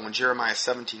said that one, Jeremiah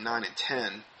 17, 9 and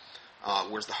 10,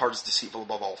 where's the heart is deceitful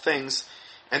above all things.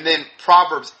 And then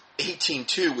Proverbs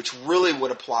 18:2, which really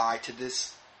would apply to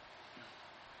this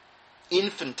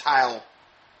infantile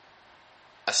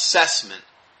assessment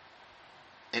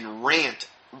and rant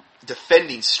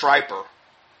defending Stryper.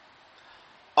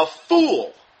 "A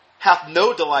fool hath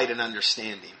no delight in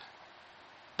understanding,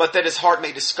 but that his heart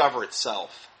may discover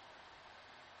itself."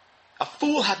 A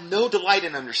fool hath no delight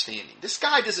in understanding. This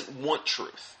guy doesn't want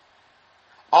truth.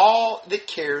 All he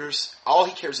cares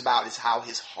about is how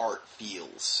his heart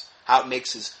feels, how it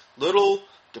makes his little,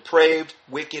 depraved,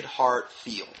 wicked heart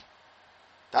feel.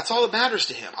 That's all that matters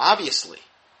to him, obviously.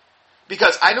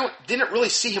 Because I didn't really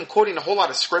see him quoting a whole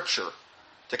lot of scripture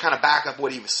to kind of back up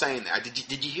what he was saying there.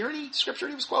 Did you hear any scripture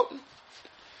he was quoting?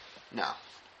 No.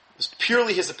 It was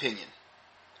purely his opinion.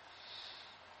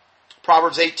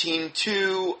 Proverbs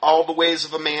 18:2, "All the ways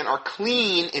of a man are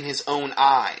clean in his own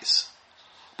eyes,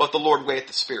 but the Lord weigheth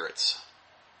the spirits."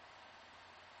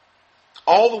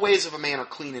 All the ways of a man are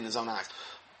clean in his own eyes.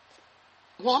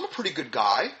 Well, I'm a pretty good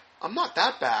guy. I'm not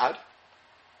that bad.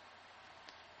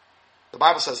 The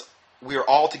Bible says, "We are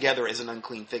all together as an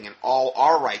unclean thing, and all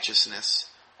our righteousness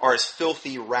are as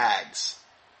filthy rags."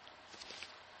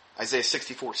 Isaiah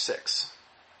 64:6.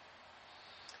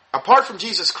 Apart from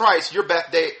Jesus Christ, your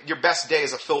best day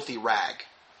is a filthy rag.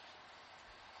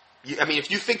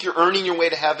 If you think you're earning your way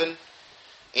to heaven,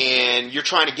 and you're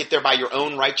trying to get there by your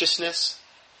own righteousness,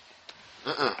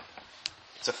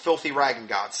 it's a filthy rag in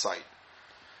God's sight.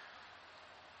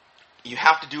 You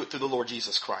have to do it through the Lord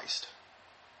Jesus Christ.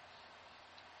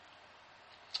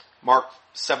 Mark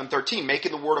 7:13,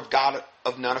 "Making the word of God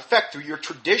of none effect through your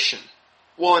tradition,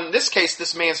 Well, in this case,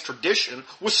 this man's tradition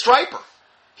was Stryper.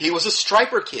 He was a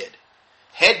Stryper kid.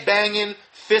 Head-banging,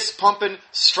 fist-pumping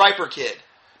Stryper kid.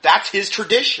 That's his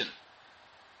tradition.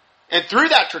 And through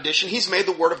that tradition, he's made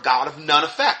the Word of God of none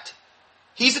effect.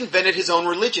 He's invented his own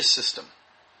religious system.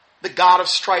 The God of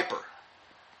Stryper.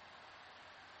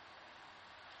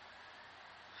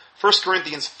 1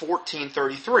 Corinthians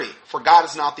 14:33. For God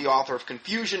is not the author of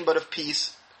confusion, but of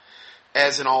peace,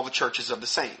 as in all the churches of the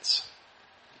saints.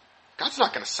 God's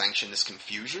not going to sanction this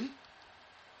confusion.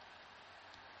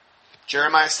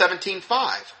 Jeremiah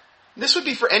 17:5. This would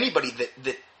be for anybody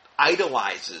that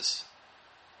idolizes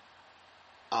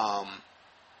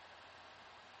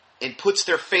and puts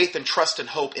their faith and trust and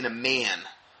hope in a man,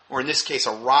 or in this case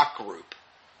a rock group.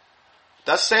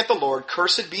 Thus saith the Lord,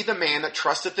 cursed be the man that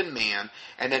trusteth in man,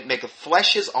 and that maketh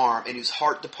flesh his arm, and whose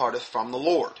heart departeth from the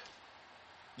Lord.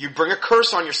 You bring a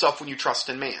curse on yourself when you trust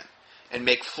in man, and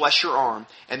make flesh your arm,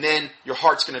 and then your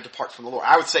heart's going to depart from the Lord.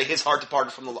 I would say his heart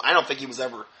departed from the Lord. I don't think he was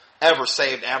ever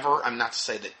saved, ever. I'm not to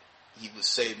say that he was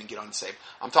saved and get unsaved.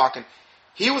 I'm talking,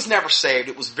 he was never saved.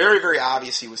 It was very, very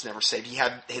obvious he was never saved. He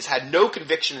has had no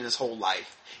conviction in his whole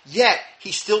life. Yet,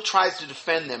 he still tries to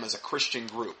defend them as a Christian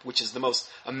group, which is the most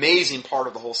amazing part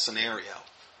of the whole scenario.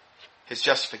 His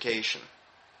justification.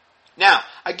 Now,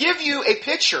 I give you a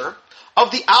picture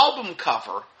of the album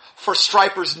cover for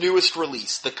Stryper's newest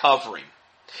release, The Covering.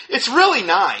 It's really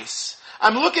nice.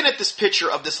 I'm looking at this picture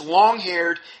of this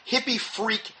long-haired, hippie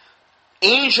freak,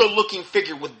 angel-looking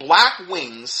figure with black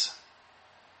wings,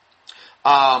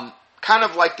 kind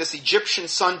of like this Egyptian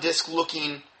sun disk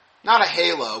looking, not a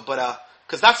halo, but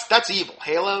because that's evil.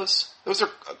 Halos, those are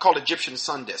called Egyptian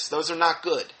sun discs. Those are not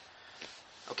good.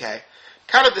 Okay?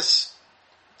 Kind of this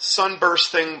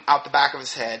sunburst thing out the back of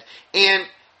his head. And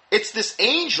it's this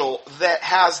angel that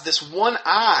has this one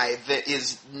eye that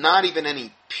is not even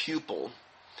any pupil.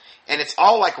 And it's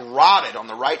all like rotted on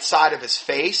the right side of his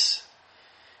face.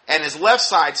 And his left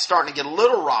side's starting to get a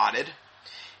little rotted.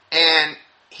 And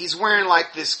he's wearing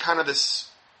like this kind of this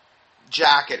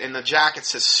jacket. And the jacket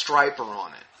says Stryper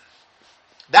on it.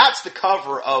 That's the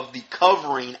cover of the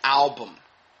Covering album.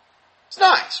 It's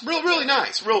nice. Really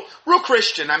nice. Real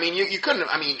Christian. I mean, you couldn't,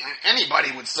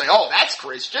 anybody would say, oh, that's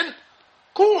Christian.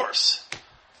 Of course.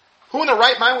 Who in their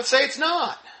right mind would say it's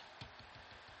not?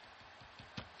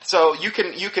 So you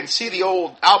can see the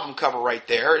old album cover right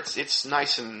there. It's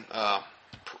nice and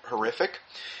horrific.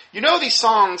 You know these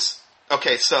songs.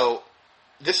 Okay, so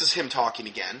this is him talking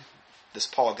again. This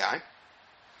Paul guy.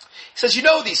 He says, you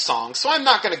know these songs, so I'm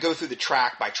not going to go through the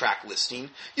track-by-track listing.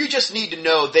 You just need to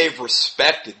know they've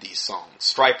respected these songs.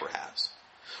 Stryper has.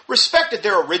 Respected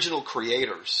their original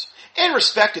creators. And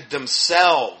respected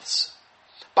themselves.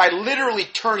 By literally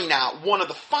turning out one of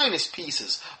the finest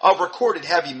pieces of recorded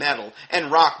heavy metal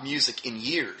and rock music in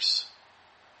years.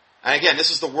 And again,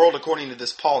 this is the world according to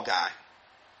this Paul guy.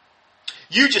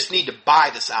 You just need to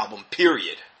buy this album,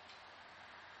 period.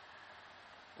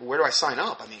 Where do I sign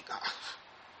up?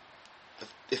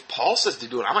 If Paul says to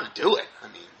do it, I'm going to do it.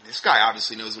 This guy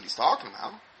obviously knows what he's talking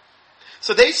about.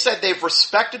 So they said they've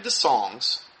respected the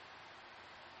songs.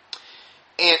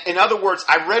 And in other words,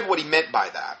 I read what he meant by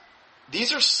that.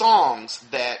 These are songs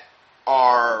that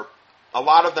are, a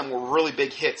lot of them were really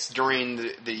big hits during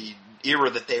the era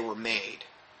that they were made.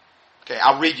 Okay,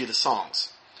 I'll read you the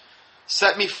songs.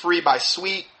 Set Me Free by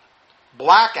Sweet.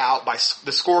 Blackout by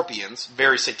the Scorpions,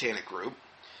 very satanic group.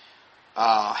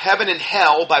 Heaven and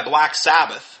Hell by Black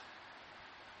Sabbath.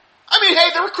 Hey,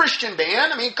 they're a Christian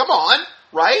band. Come on,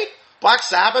 right? Black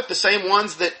Sabbath, the same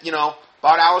ones that,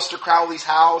 bought Aleister Crowley's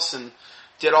house and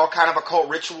did all kind of occult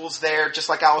rituals there, just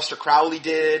like Aleister Crowley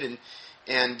did,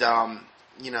 and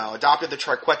adopted the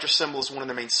triquetra symbol as one of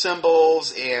their main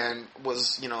symbols, and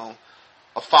was,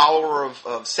 a follower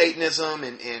of Satanism,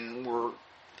 and were,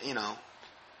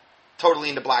 totally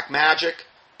into black magic.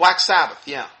 Black Sabbath,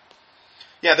 yeah.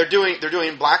 Yeah, they're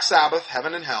doing Black Sabbath,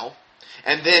 Heaven and Hell,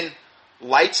 and then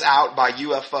Lights Out by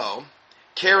UFO,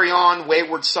 Carry On,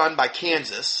 Wayward Son by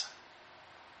Kansas,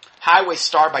 Highway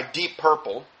Star by Deep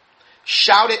Purple,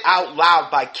 Shout It Out Loud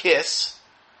by Kiss,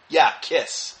 yeah,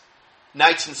 Kiss,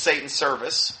 Knights in Satan's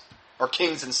Service, or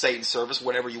Kings in Satan's Service,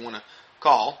 whatever you want to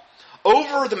call,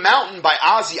 Over the Mountain by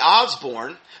Ozzy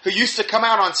Osbourne, who used to come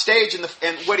out on stage and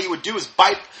what he would do is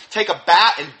take a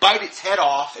bat and bite its head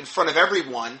off in front of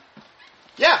everyone.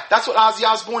 Yeah, that's what Ozzy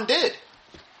Osbourne did.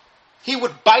 He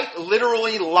would bite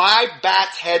literally live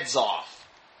bats' heads off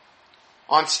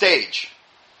on stage.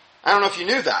 I don't know if you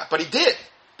knew that, but he did.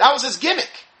 That was his gimmick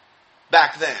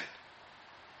back then.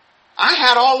 I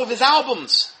had all of his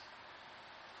albums.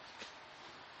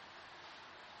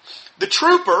 The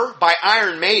Trooper by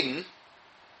Iron Maiden.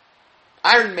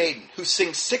 Iron Maiden, who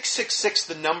sings 666,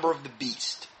 the number of the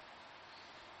beast.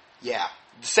 Yeah,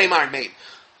 the same Iron Maiden.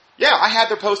 Yeah, I had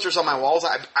their posters on my walls,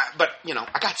 but,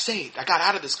 I got saved. I got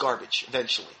out of this garbage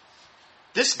eventually.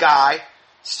 This guy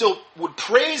still would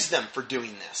praise them for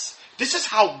doing this. This is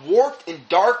how warped and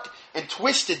dark and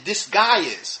twisted this guy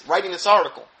is, writing this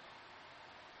article.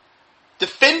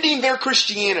 Defending their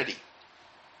Christianity.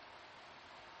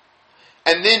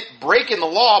 And then Breaking the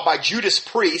Law by Judas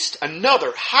Priest,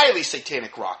 another highly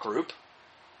satanic rock group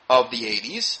of the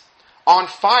 80s. On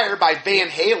Fire by Van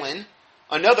Halen,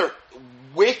 another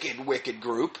wicked, wicked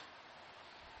group.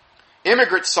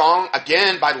 Immigrant Song,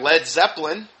 again by Led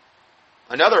Zeppelin,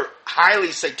 another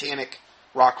highly satanic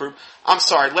rock group. I'm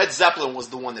sorry, Led Zeppelin was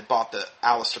the one that bought the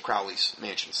Aleister Crowley's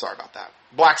mansion. Sorry about that.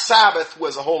 Black Sabbath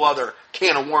was a whole other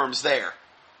can of worms there.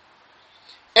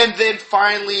 And then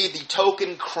finally, the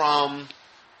token crumb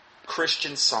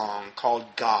Christian song called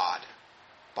God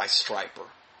by Stryper.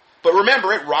 But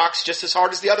remember, it rocks just as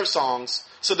hard as the other songs,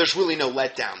 so there's really no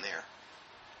letdown there.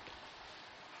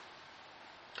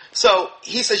 So,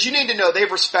 he says, you need to know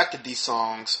they've respected these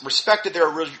songs, respected their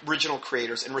original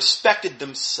creators, and respected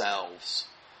themselves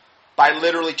by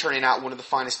literally turning out one of the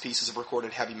finest pieces of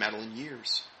recorded heavy metal in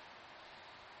years.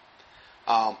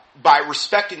 By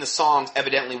respecting the songs,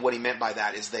 evidently what he meant by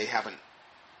that is they haven't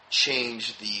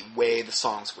changed the way the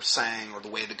songs were sang or the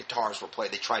way the guitars were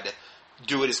played. They tried to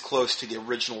do it as close to the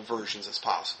original versions as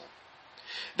possible.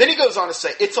 Then he goes on to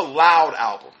say, it's a loud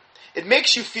album. It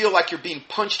makes you feel like you're being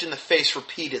punched in the face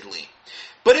repeatedly,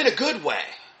 but in a good way.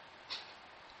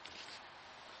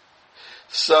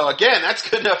 So again, that's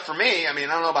good enough for me. I mean,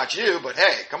 I don't know about you, but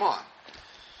hey, come on.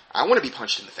 I want to be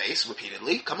punched in the face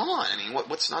repeatedly. Come on. I mean,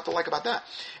 what's not to like about that?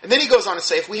 And then he goes on to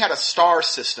say, if we had a star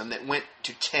system that went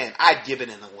to 10, I'd give it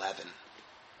an 11.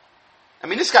 I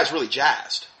mean, this guy's really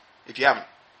jazzed, if you haven't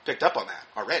picked up on that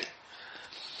already.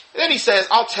 And then he says,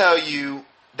 I'll tell you,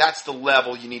 that's the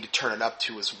level you need to turn it up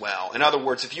to as well. In other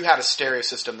words, if you had a stereo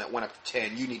system that went up to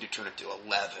 10, you need to turn it to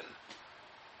 11.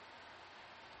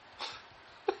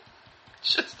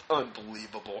 Just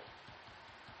unbelievable.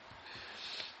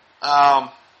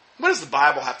 What does the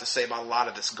Bible have to say about a lot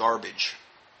of this garbage?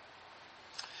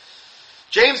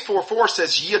 James 4:4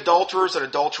 says, Ye adulterers and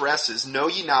adulteresses, know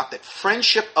ye not that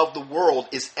friendship of the world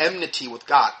is enmity with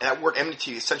God? That word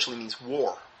enmity essentially means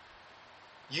war.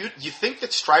 You think that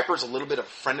Stryper is a little bit of a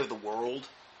friend of the world?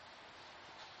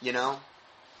 You know?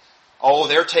 Oh,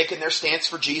 they're taking their stance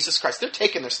for Jesus Christ. They're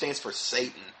taking their stance for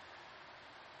Satan.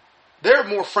 They're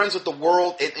more friends with the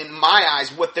world. In my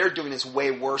eyes, what they're doing is way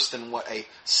worse than what a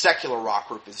secular rock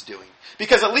group is doing.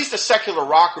 Because at least a secular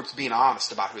rock group's being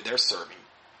honest about who they're serving.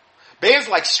 Bands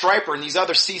like Stryper and these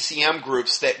other CCM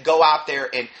groups that go out there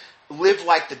and live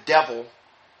like the devil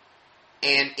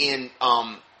and in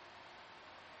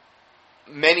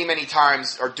many, many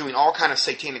times are doing all kind of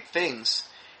satanic things,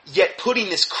 yet putting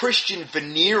this Christian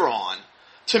veneer on.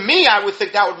 To me, I would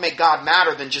think that would make God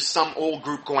madder than just some old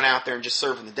group going out there and just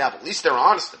serving the devil. At least they're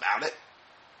honest about it.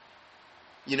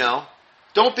 You know?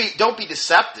 Don't be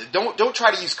deceptive. Don't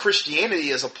try to use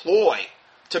Christianity as a ploy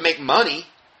to make money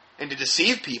and to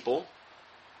deceive people.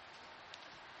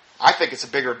 I think it's a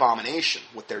bigger abomination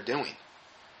what they're doing.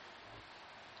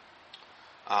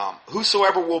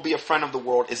 Whosoever will be a friend of the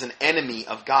world is an enemy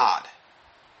of God.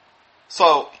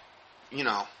 So, you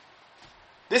know,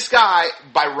 this guy,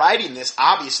 by writing this,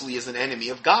 obviously is an enemy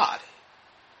of God.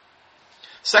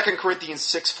 2 Corinthians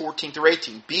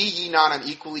 6:14-18. Be ye not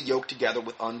unequally yoked together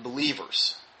with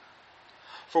unbelievers.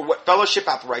 For what fellowship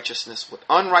hath righteousness with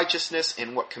unrighteousness,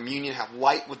 and what communion hath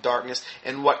light with darkness,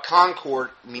 and what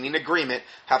concord, meaning agreement,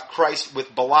 hath Christ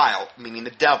with Belial, meaning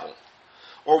the devil?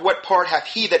 Or what part hath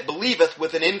he that believeth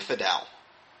with an infidel?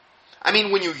 I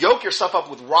mean, when you yoke yourself up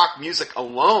with rock music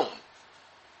alone,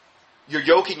 you're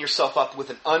yoking yourself up with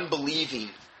an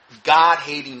unbelieving,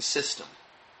 God-hating system.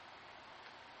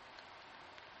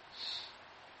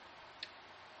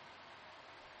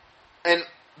 And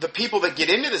the people that get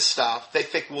into this stuff, they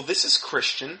think, well, this is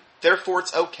Christian, therefore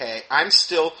it's okay. I'm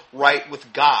still right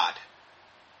with God.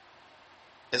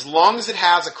 As long as it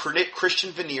has a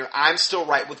Christian veneer, I'm still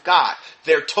right with God.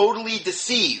 They're totally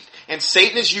deceived. And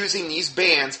Satan is using these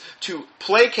bands to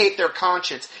placate their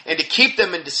conscience and to keep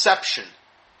them in deception.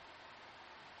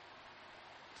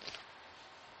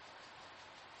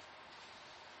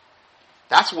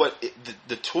 That's what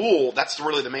the tool, that's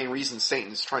really the main reason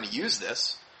Satan is trying to use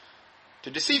this, to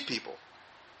deceive people.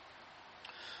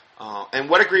 And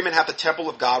what agreement hath the temple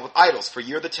of God with idols? For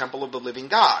ye are the temple of the living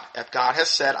God. If God has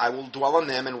said, I will dwell in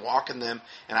them and walk in them,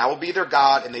 and I will be their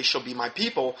God, and they shall be my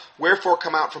people. Wherefore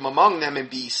come out from among them and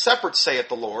be separate, saith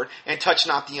the Lord, and touch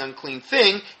not the unclean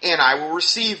thing, and I will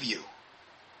receive you.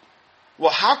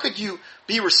 Well, how could you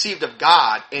be received of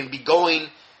God and be going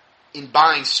and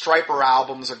buying Stryper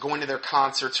albums or going to their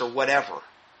concerts or whatever?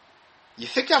 You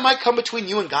think that might come between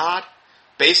you and God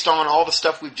based on all the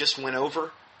stuff we've just went over?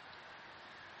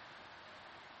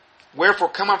 Wherefore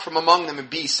come out from among them and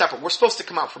be separate. We're supposed to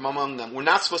come out from among them. We're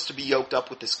not supposed to be yoked up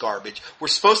with this garbage. We're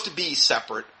supposed to be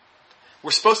separate.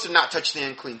 We're supposed to not touch the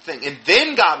unclean thing. And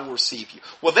then God will receive you.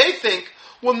 Well, they think,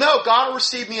 well, no, God will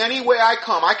receive me any way I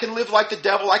come. I can live like the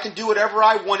devil. I can do whatever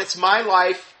I want. It's my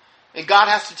life. And God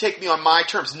has to take me on my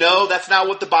terms. No, that's not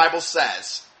what the Bible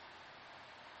says.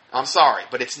 I'm sorry,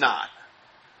 but it's not.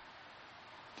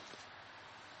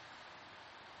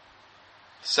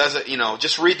 Says it,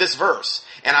 just read this verse.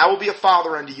 And I will be a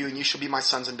father unto you, and you shall be my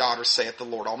sons and daughters, saith the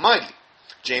Lord Almighty.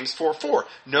 James 4:4.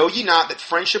 Know ye not that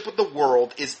friendship with the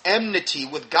world is enmity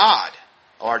with God?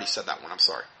 I already said that one, I'm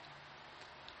sorry.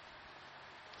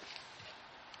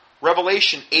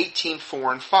 Revelation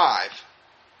 18:4 and 5.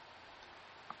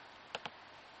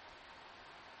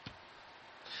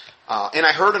 And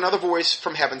I heard another voice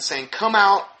from heaven saying, come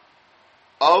out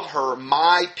of her,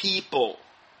 my people.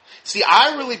 See,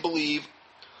 I really believe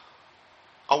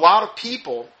a lot of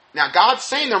people, now God's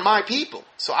saying they're my people,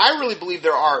 so I really believe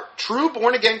there are true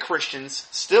born-again Christians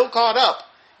still caught up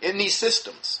in these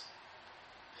systems.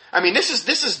 I mean, this is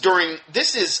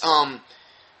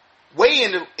way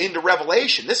into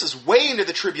Revelation. This is way into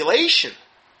the tribulation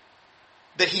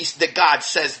that God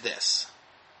says this.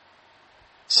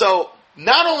 So,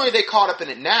 not only are they caught up in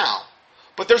it now,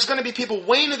 but there's going to be people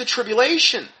way into the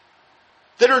tribulation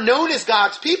that are known as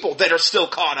God's people that are still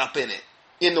caught up in it,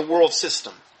 in the world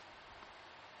system.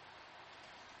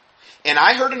 And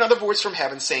I heard another voice from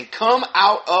heaven saying, come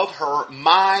out of her,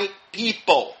 my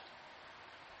people.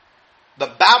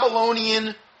 The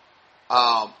Babylonian,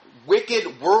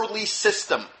 wicked, worldly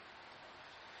system.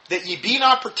 That ye be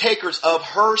not partakers of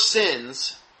her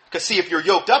sins. Because see, if you're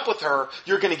yoked up with her,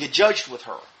 you're going to get judged with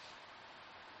her.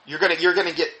 You're going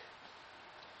to get,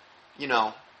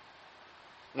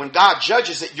 when God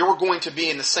judges it, you're going to be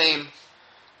in the same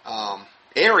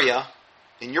area,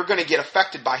 and you're going to get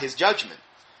affected by His judgment.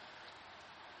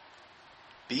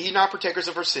 Be ye not partakers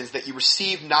of her sins, that ye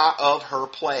receive not of her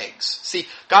plagues. See,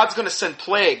 God's going to send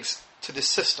plagues to this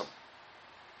system.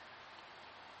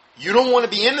 You don't want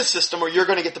to be in the system, or you're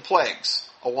going to get the plagues,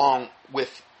 along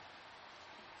with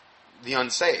the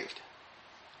unsaved.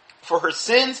 For her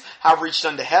sins have reached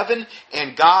unto heaven,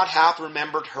 and God hath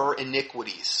remembered her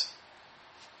iniquities.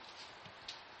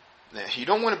 Now, you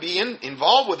don't want to be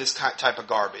involved with this type of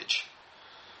garbage.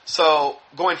 So,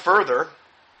 going further,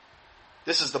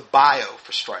 this is the bio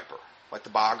for Stryper, like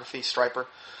the biography, Stryper.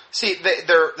 See,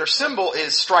 their symbol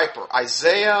is Stryper,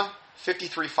 Isaiah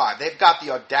 53:5. They've got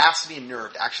the audacity and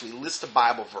nerve to actually list a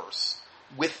Bible verse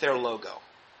with their logo.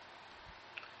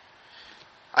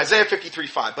 Isaiah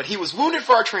 53:5. But he was wounded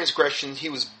for our transgressions, he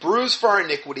was bruised for our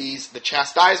iniquities, the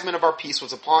chastisement of our peace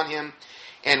was upon him,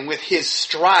 and with his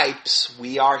stripes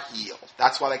we are healed.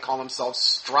 That's why they call themselves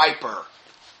Stryper.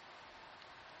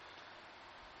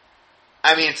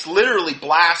 I mean, it's literally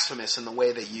blasphemous in the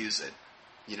way they use it.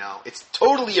 It's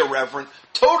totally irreverent,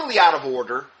 totally out of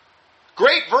order.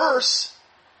 Great verse,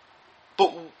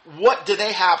 but what do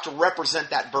they have to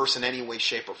represent that verse in any way,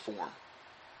 shape, or form?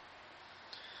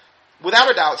 Without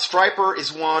a doubt, Stryper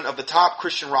is one of the top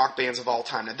Christian rock bands of all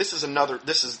time. Now, this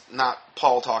is not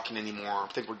Paul talking anymore.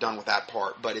 I think we're done with that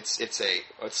part, but it's a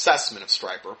assessment of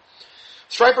Stryper.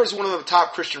 Stryper is one of the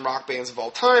top Christian rock bands of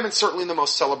all time, and certainly the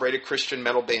most celebrated Christian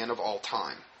metal band of all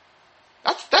time.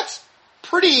 That's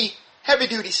pretty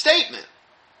heavy-duty statement.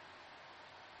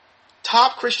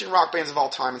 Top Christian rock bands of all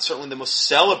time, and certainly the most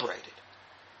celebrated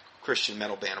Christian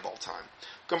metal band of all time.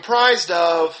 Comprised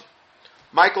of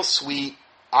Michael Sweet,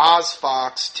 Oz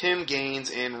Fox, Tim Gaines,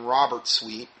 and Robert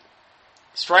Sweet.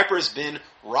 Stryper has been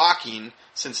rocking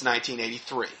since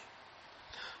 1983.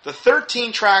 The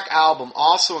 13-track album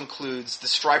also includes the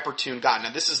Stryper tune God.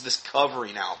 Now, this is this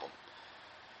covering album.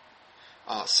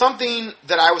 Something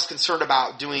that I was concerned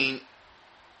about doing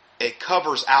a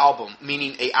covers album,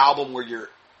 meaning an album where you're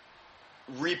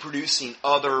reproducing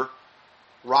other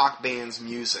rock bands'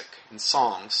 music and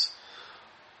songs.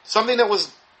 Something that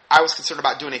I was concerned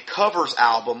about doing a covers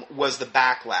album was the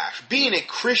backlash. Being a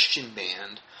Christian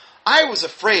band, I was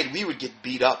afraid we would get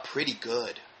beat up pretty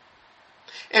good.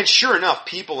 And sure enough,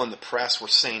 people in the press were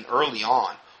saying early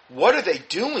on, what are they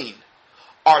doing?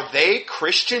 Are they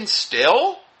Christians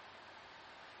still?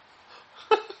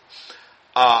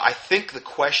 I think the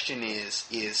question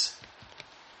is,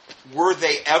 were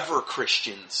they ever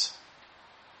Christians?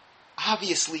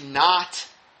 Obviously not.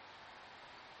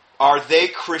 Are they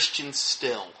Christians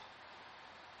still?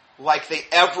 Like they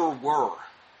ever were?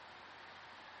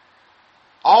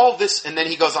 All this, and then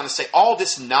he goes on to say, all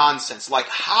this nonsense, like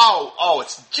how,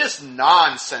 it's just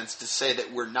nonsense to say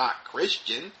that we're not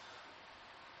Christian.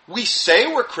 We say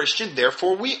we're Christian,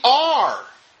 therefore we are.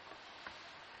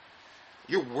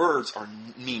 Your words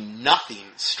mean nothing,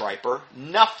 Striper.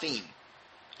 Nothing.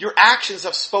 Your actions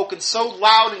have spoken so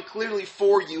loud and clearly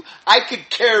for you, I could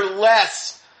care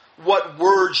less what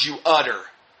words you utter.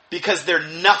 Because they're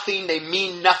nothing, they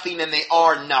mean nothing, and they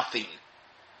are nothing.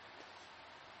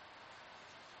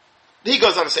 He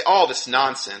goes on to say, all this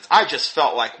nonsense. I just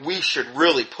felt like we should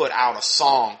really put out a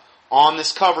song on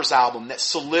this covers album that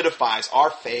solidifies our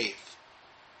faith.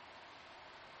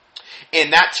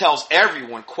 And that tells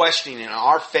everyone questioning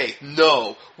our faith,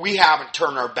 no, we haven't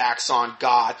turned our backs on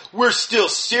God. We're still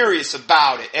serious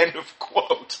about it. End of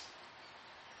quote.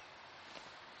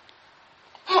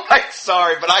 I'm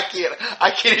sorry, but I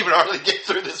can't even hardly get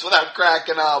through this without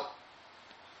cracking up.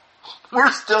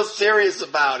 We're still serious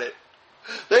about it.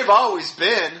 They've always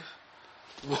been.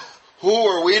 Who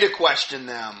are we to question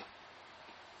them?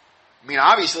 I mean,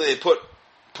 obviously they put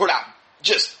out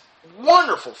just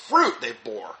wonderful fruit they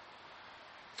bore.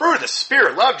 Fruit of the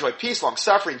Spirit, love, joy, peace,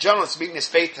 long-suffering, gentleness, meekness,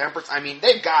 faith, temperance. I mean,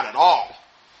 they've got it all.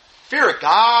 Fear of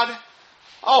God.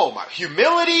 Oh, my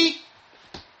humility.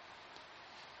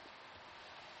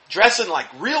 Dressing like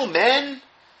real men.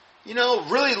 You know,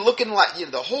 really looking like,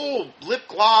 the whole lip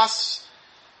gloss,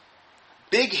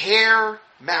 big hair,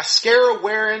 mascara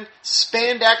wearing,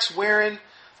 spandex wearing.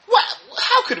 What?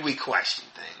 How could we question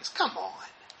things? Come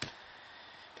on.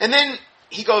 And then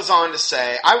he goes on to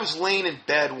say, I was laying in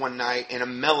bed one night and a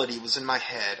melody was in my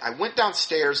head. I went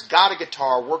downstairs, got a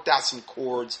guitar, worked out some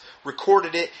chords,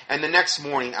 recorded it, and the next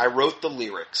morning I wrote the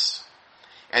lyrics.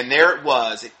 And there it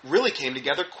was. It really came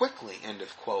together quickly, end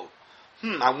of quote.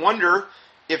 I wonder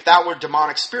if that were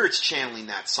demonic spirits channeling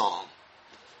that song.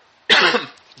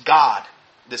 God,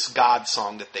 this God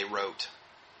song that they wrote.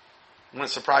 Wouldn't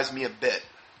surprise me a bit.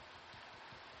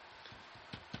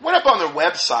 Went up on their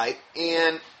website,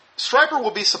 and Stryper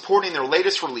will be supporting their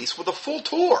latest release with a full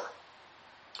tour.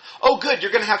 Oh good,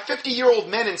 you're going to have 50-year-old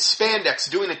men in spandex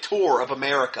doing a tour of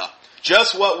America.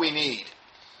 Just what we need.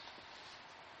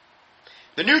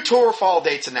 The new tour fall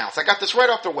dates announced. I got this right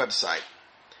off their website.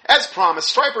 As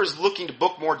promised, Stryper is looking to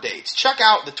book more dates. Check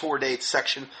out the tour dates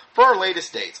section for our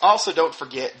latest dates. Also, don't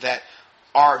forget that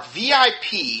our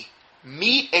VIP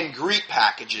meet and greet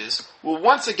packages will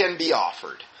once again be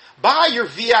offered. Buy your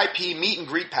VIP meet and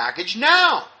greet package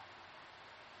now.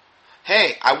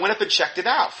 Hey, I went up and checked it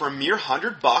out. For a mere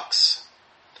 $100,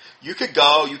 you could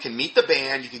go, you can meet the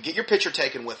band, you can get your picture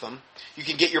taken with them, you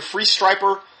can get your free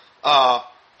Stryper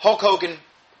Hulk Hogan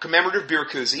commemorative beer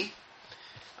koozie.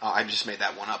 I just made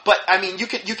that one up. But, I mean, you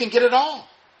can get it all.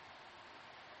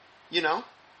 You know?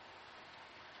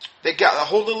 They got a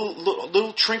whole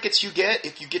little trinkets you get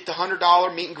if you get the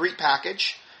 $100 meet and greet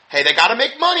package. Hey, they got to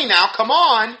make money now. Come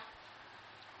on.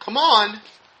 Come on.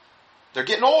 They're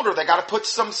getting older. They got to put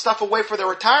some stuff away for their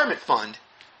retirement fund.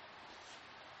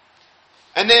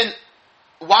 And then,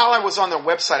 while I was on their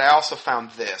website, I also found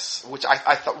this, which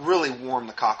I thought really warmed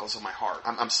the cockles of my heart.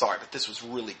 I'm sorry, but this was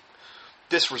really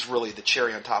the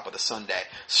cherry on top of the sundae.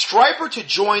 Stryper to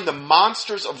join the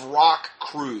Monsters of Rock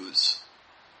cruise.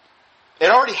 It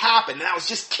already happened, and I was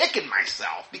just kicking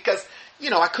myself because,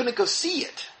 I couldn't go see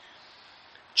it.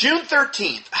 June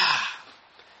 13th.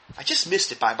 I just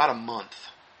missed it by about a month.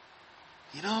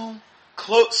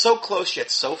 So close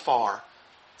yet so far.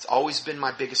 It's always been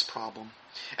my biggest problem.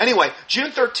 Anyway,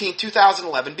 June 13th,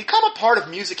 2011, become a part of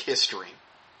music history.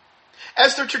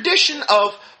 As the tradition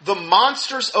of the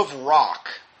Monsters of Rock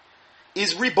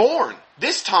is reborn,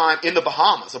 this time in the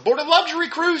Bahamas, aboard a luxury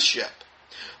cruise ship.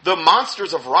 The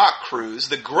Monsters of Rock cruise,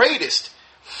 the greatest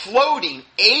floating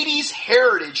 80s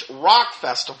heritage rock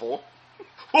festival,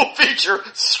 will feature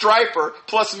Stryper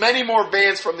plus many more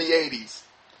bands from the 80s.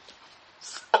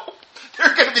 So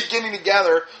they're going to be getting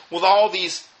together with all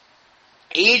these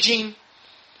aging,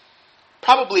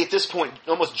 probably at this point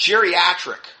almost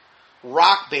geriatric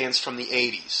rock bands from the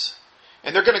 80s.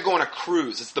 And they're going to go on a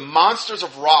cruise. It's the Monsters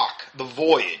of Rock, The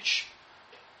Voyage.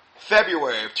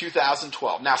 February of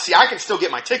 2012. Now, see, I can still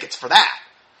get my tickets for that.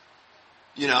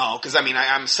 Because,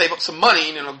 I'm save up some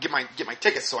money and get my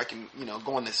tickets so I can,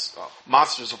 go on this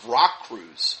Monsters of Rock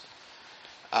cruise.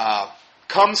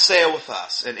 Come sail with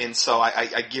us. And so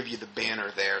I give you the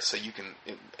banner there so you can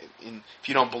And if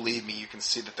you don't believe me, you can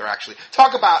see that they're actually...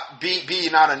 Talk about be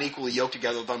not unequally yoked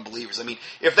together with unbelievers. I mean,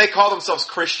 if they call themselves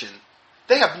Christian,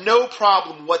 they have no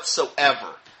problem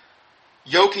whatsoever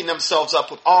yoking themselves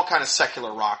up with all kind of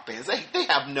secular rock bands. They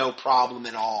have no problem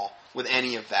at all with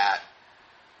any of that.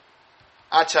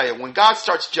 I tell you, when God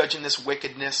starts judging this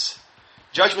wickedness,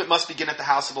 judgment must begin at the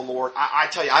house of the Lord. I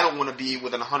tell you, I don't want to be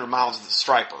within 100 miles of the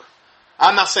striper.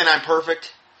 I'm not saying I'm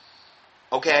perfect,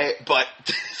 okay, but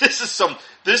this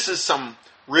is some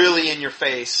really in your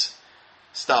face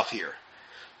stuff here.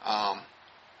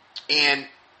 And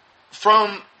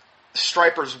from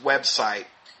Stryper's website,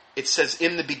 it says,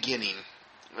 in the beginning,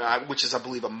 which is, I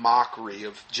believe, a mockery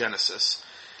of Genesis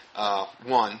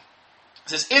 1. It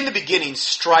says, in the beginning,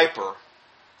 Stryper,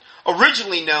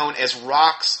 originally known as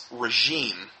Rock's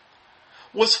Regime,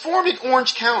 was formed in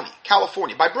Orange County,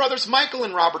 California, by brothers Michael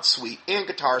and Robert Sweet and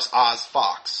guitarist Oz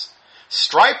Fox.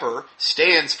 Stryper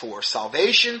stands for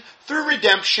salvation through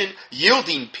redemption,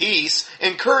 yielding peace,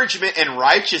 encouragement, and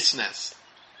righteousness.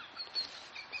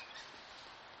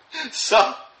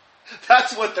 So,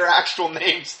 that's what their actual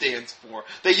name stands for.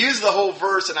 They use the whole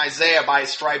verse in Isaiah, by his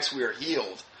stripes we are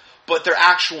healed. But their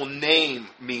actual name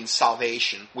means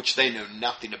salvation, which they know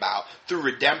nothing about, through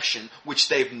redemption, which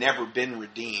they've never been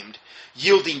redeemed.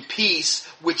 Yielding peace,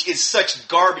 which is such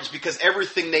garbage because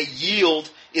everything they yield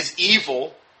is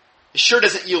evil. It sure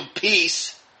doesn't yield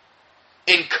peace.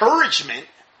 Encouragement.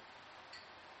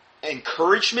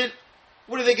 Encouragement?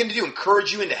 What are they going to do?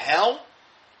 Encourage you into hell?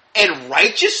 And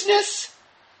righteousness?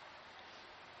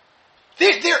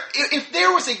 If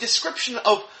there was a description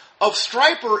of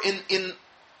Stryper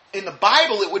in the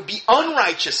Bible, it would be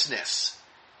unrighteousness.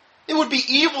 It would be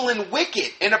evil and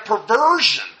wicked and a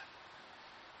perversion.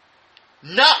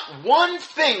 Not one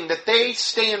thing that they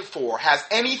stand for has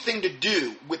anything to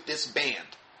do with this band.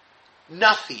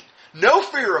 Nothing. No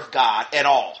fear of God at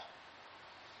all.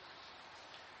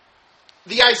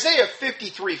 The Isaiah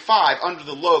 53:5 under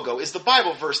the logo is the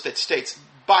Bible verse that states,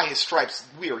 by his stripes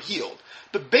we are healed.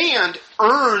 The band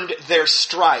earned their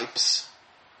stripes.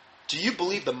 Do you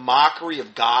believe the mockery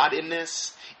of God in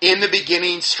this? In the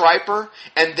beginning, Stryper,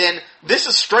 and then, this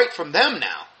is straight from them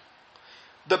now.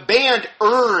 The band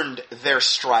earned their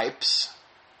stripes.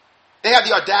 They had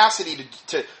the audacity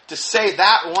to say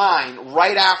that line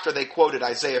right after they quoted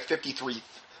Isaiah 53:5.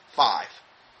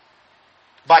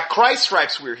 By Christ's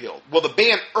stripes we are healed. Well, the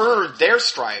band earned their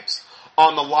stripes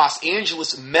on the Los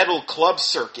Angeles Metal Club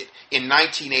Circuit in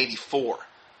 1984.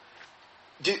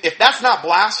 Dude, if that's not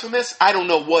blasphemous, I don't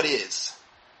know what is.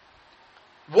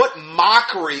 What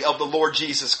mockery of the Lord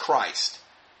Jesus Christ.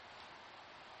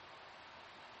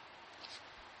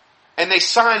 And they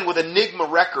signed with Enigma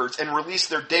Records and released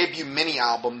their debut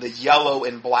mini-album, The Yellow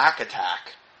and Black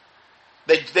Attack.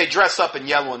 They dress up in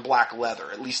yellow and black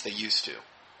leather, at least they used to.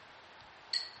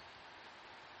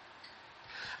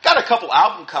 Got a couple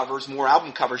album covers, more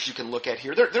album covers you can look at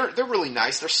here. They're really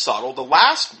nice. They're subtle.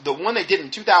 The one they did in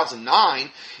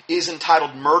 2009 is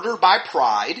entitled Murder by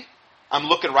Pride. I'm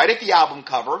looking right at the album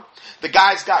cover. The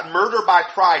guy's got Murder by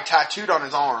Pride tattooed on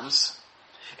his arms.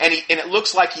 And it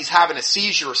looks like he's having a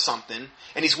seizure or something.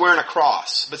 And he's wearing a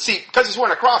cross. But see, because he's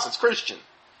wearing a cross, it's Christian.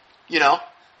 You know?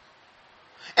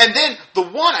 And then the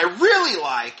one I really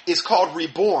like is called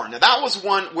Reborn. Now that was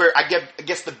one where I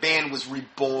guess the band was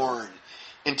reborn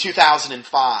in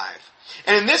 2005.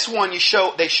 And in this one, they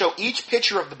show each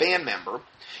picture of the band member,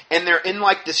 and they're in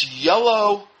like this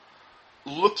yellow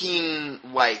looking,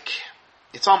 like,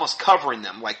 it's almost covering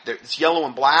them, like it's yellow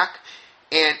and black,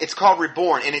 and it's called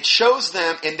Reborn, and it shows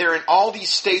them, and they're in all these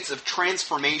states of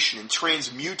transformation and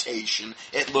transmutation,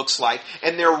 it looks like,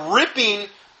 and they're ripping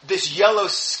this yellow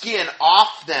skin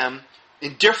off them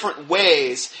in different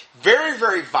ways, very,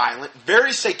 very violent,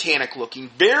 very satanic looking,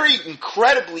 very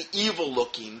incredibly evil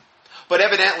looking, but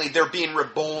evidently they're being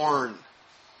reborn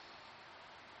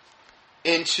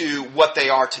into what they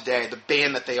are today, the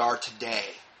band that they are today.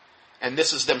 And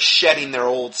this is them shedding their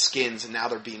old skins, and now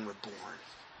they're being reborn.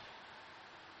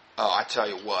 Oh, I tell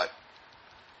you what.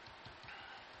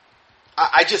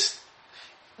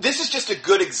 This is just a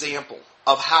good example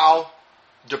of how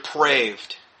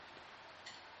depraved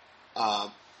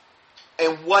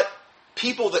and what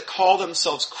people that call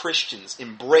themselves Christians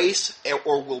embrace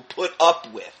or will put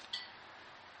up with.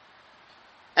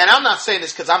 And I'm not saying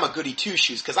this because I'm a goody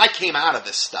two-shoes, because I came out of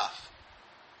this stuff.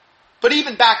 But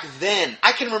even back then,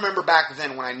 I can remember back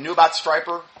then when I knew about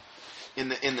Stryper in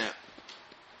the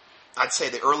I'd say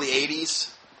the early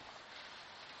 80s,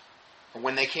 or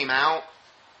when they came out,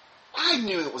 I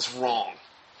knew it was wrong.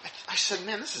 I said,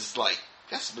 man,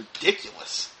 that's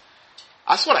ridiculous.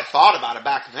 That's what I thought about it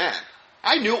back then.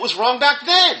 I knew it was wrong back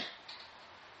then.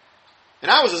 And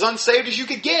I was as unsaved as you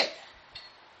could get.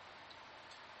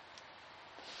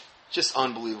 Just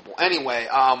unbelievable. Anyway,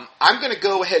 I'm going to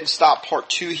go ahead and stop part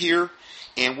 2 here,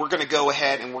 and we're going to go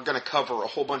ahead and we're going to cover a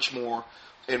whole bunch more,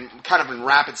 in kind of in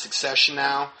rapid succession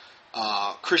now.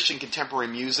 Christian contemporary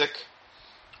music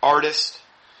artist,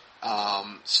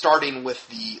 starting with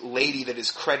the lady that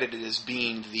is credited as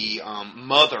being the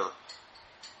mother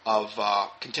of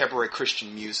contemporary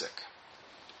Christian music,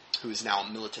 who is now a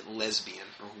militant lesbian,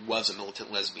 or who was a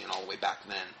militant lesbian all the way back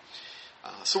then.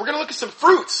 So we're going to look at some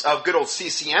fruits of good old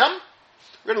CCM.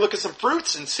 We're going to look at some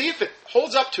fruits and see if it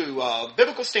holds up to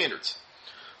biblical standards.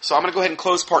 So I'm going to go ahead and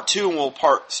close part 2, and we'll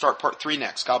start part 3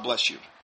 next. God bless you.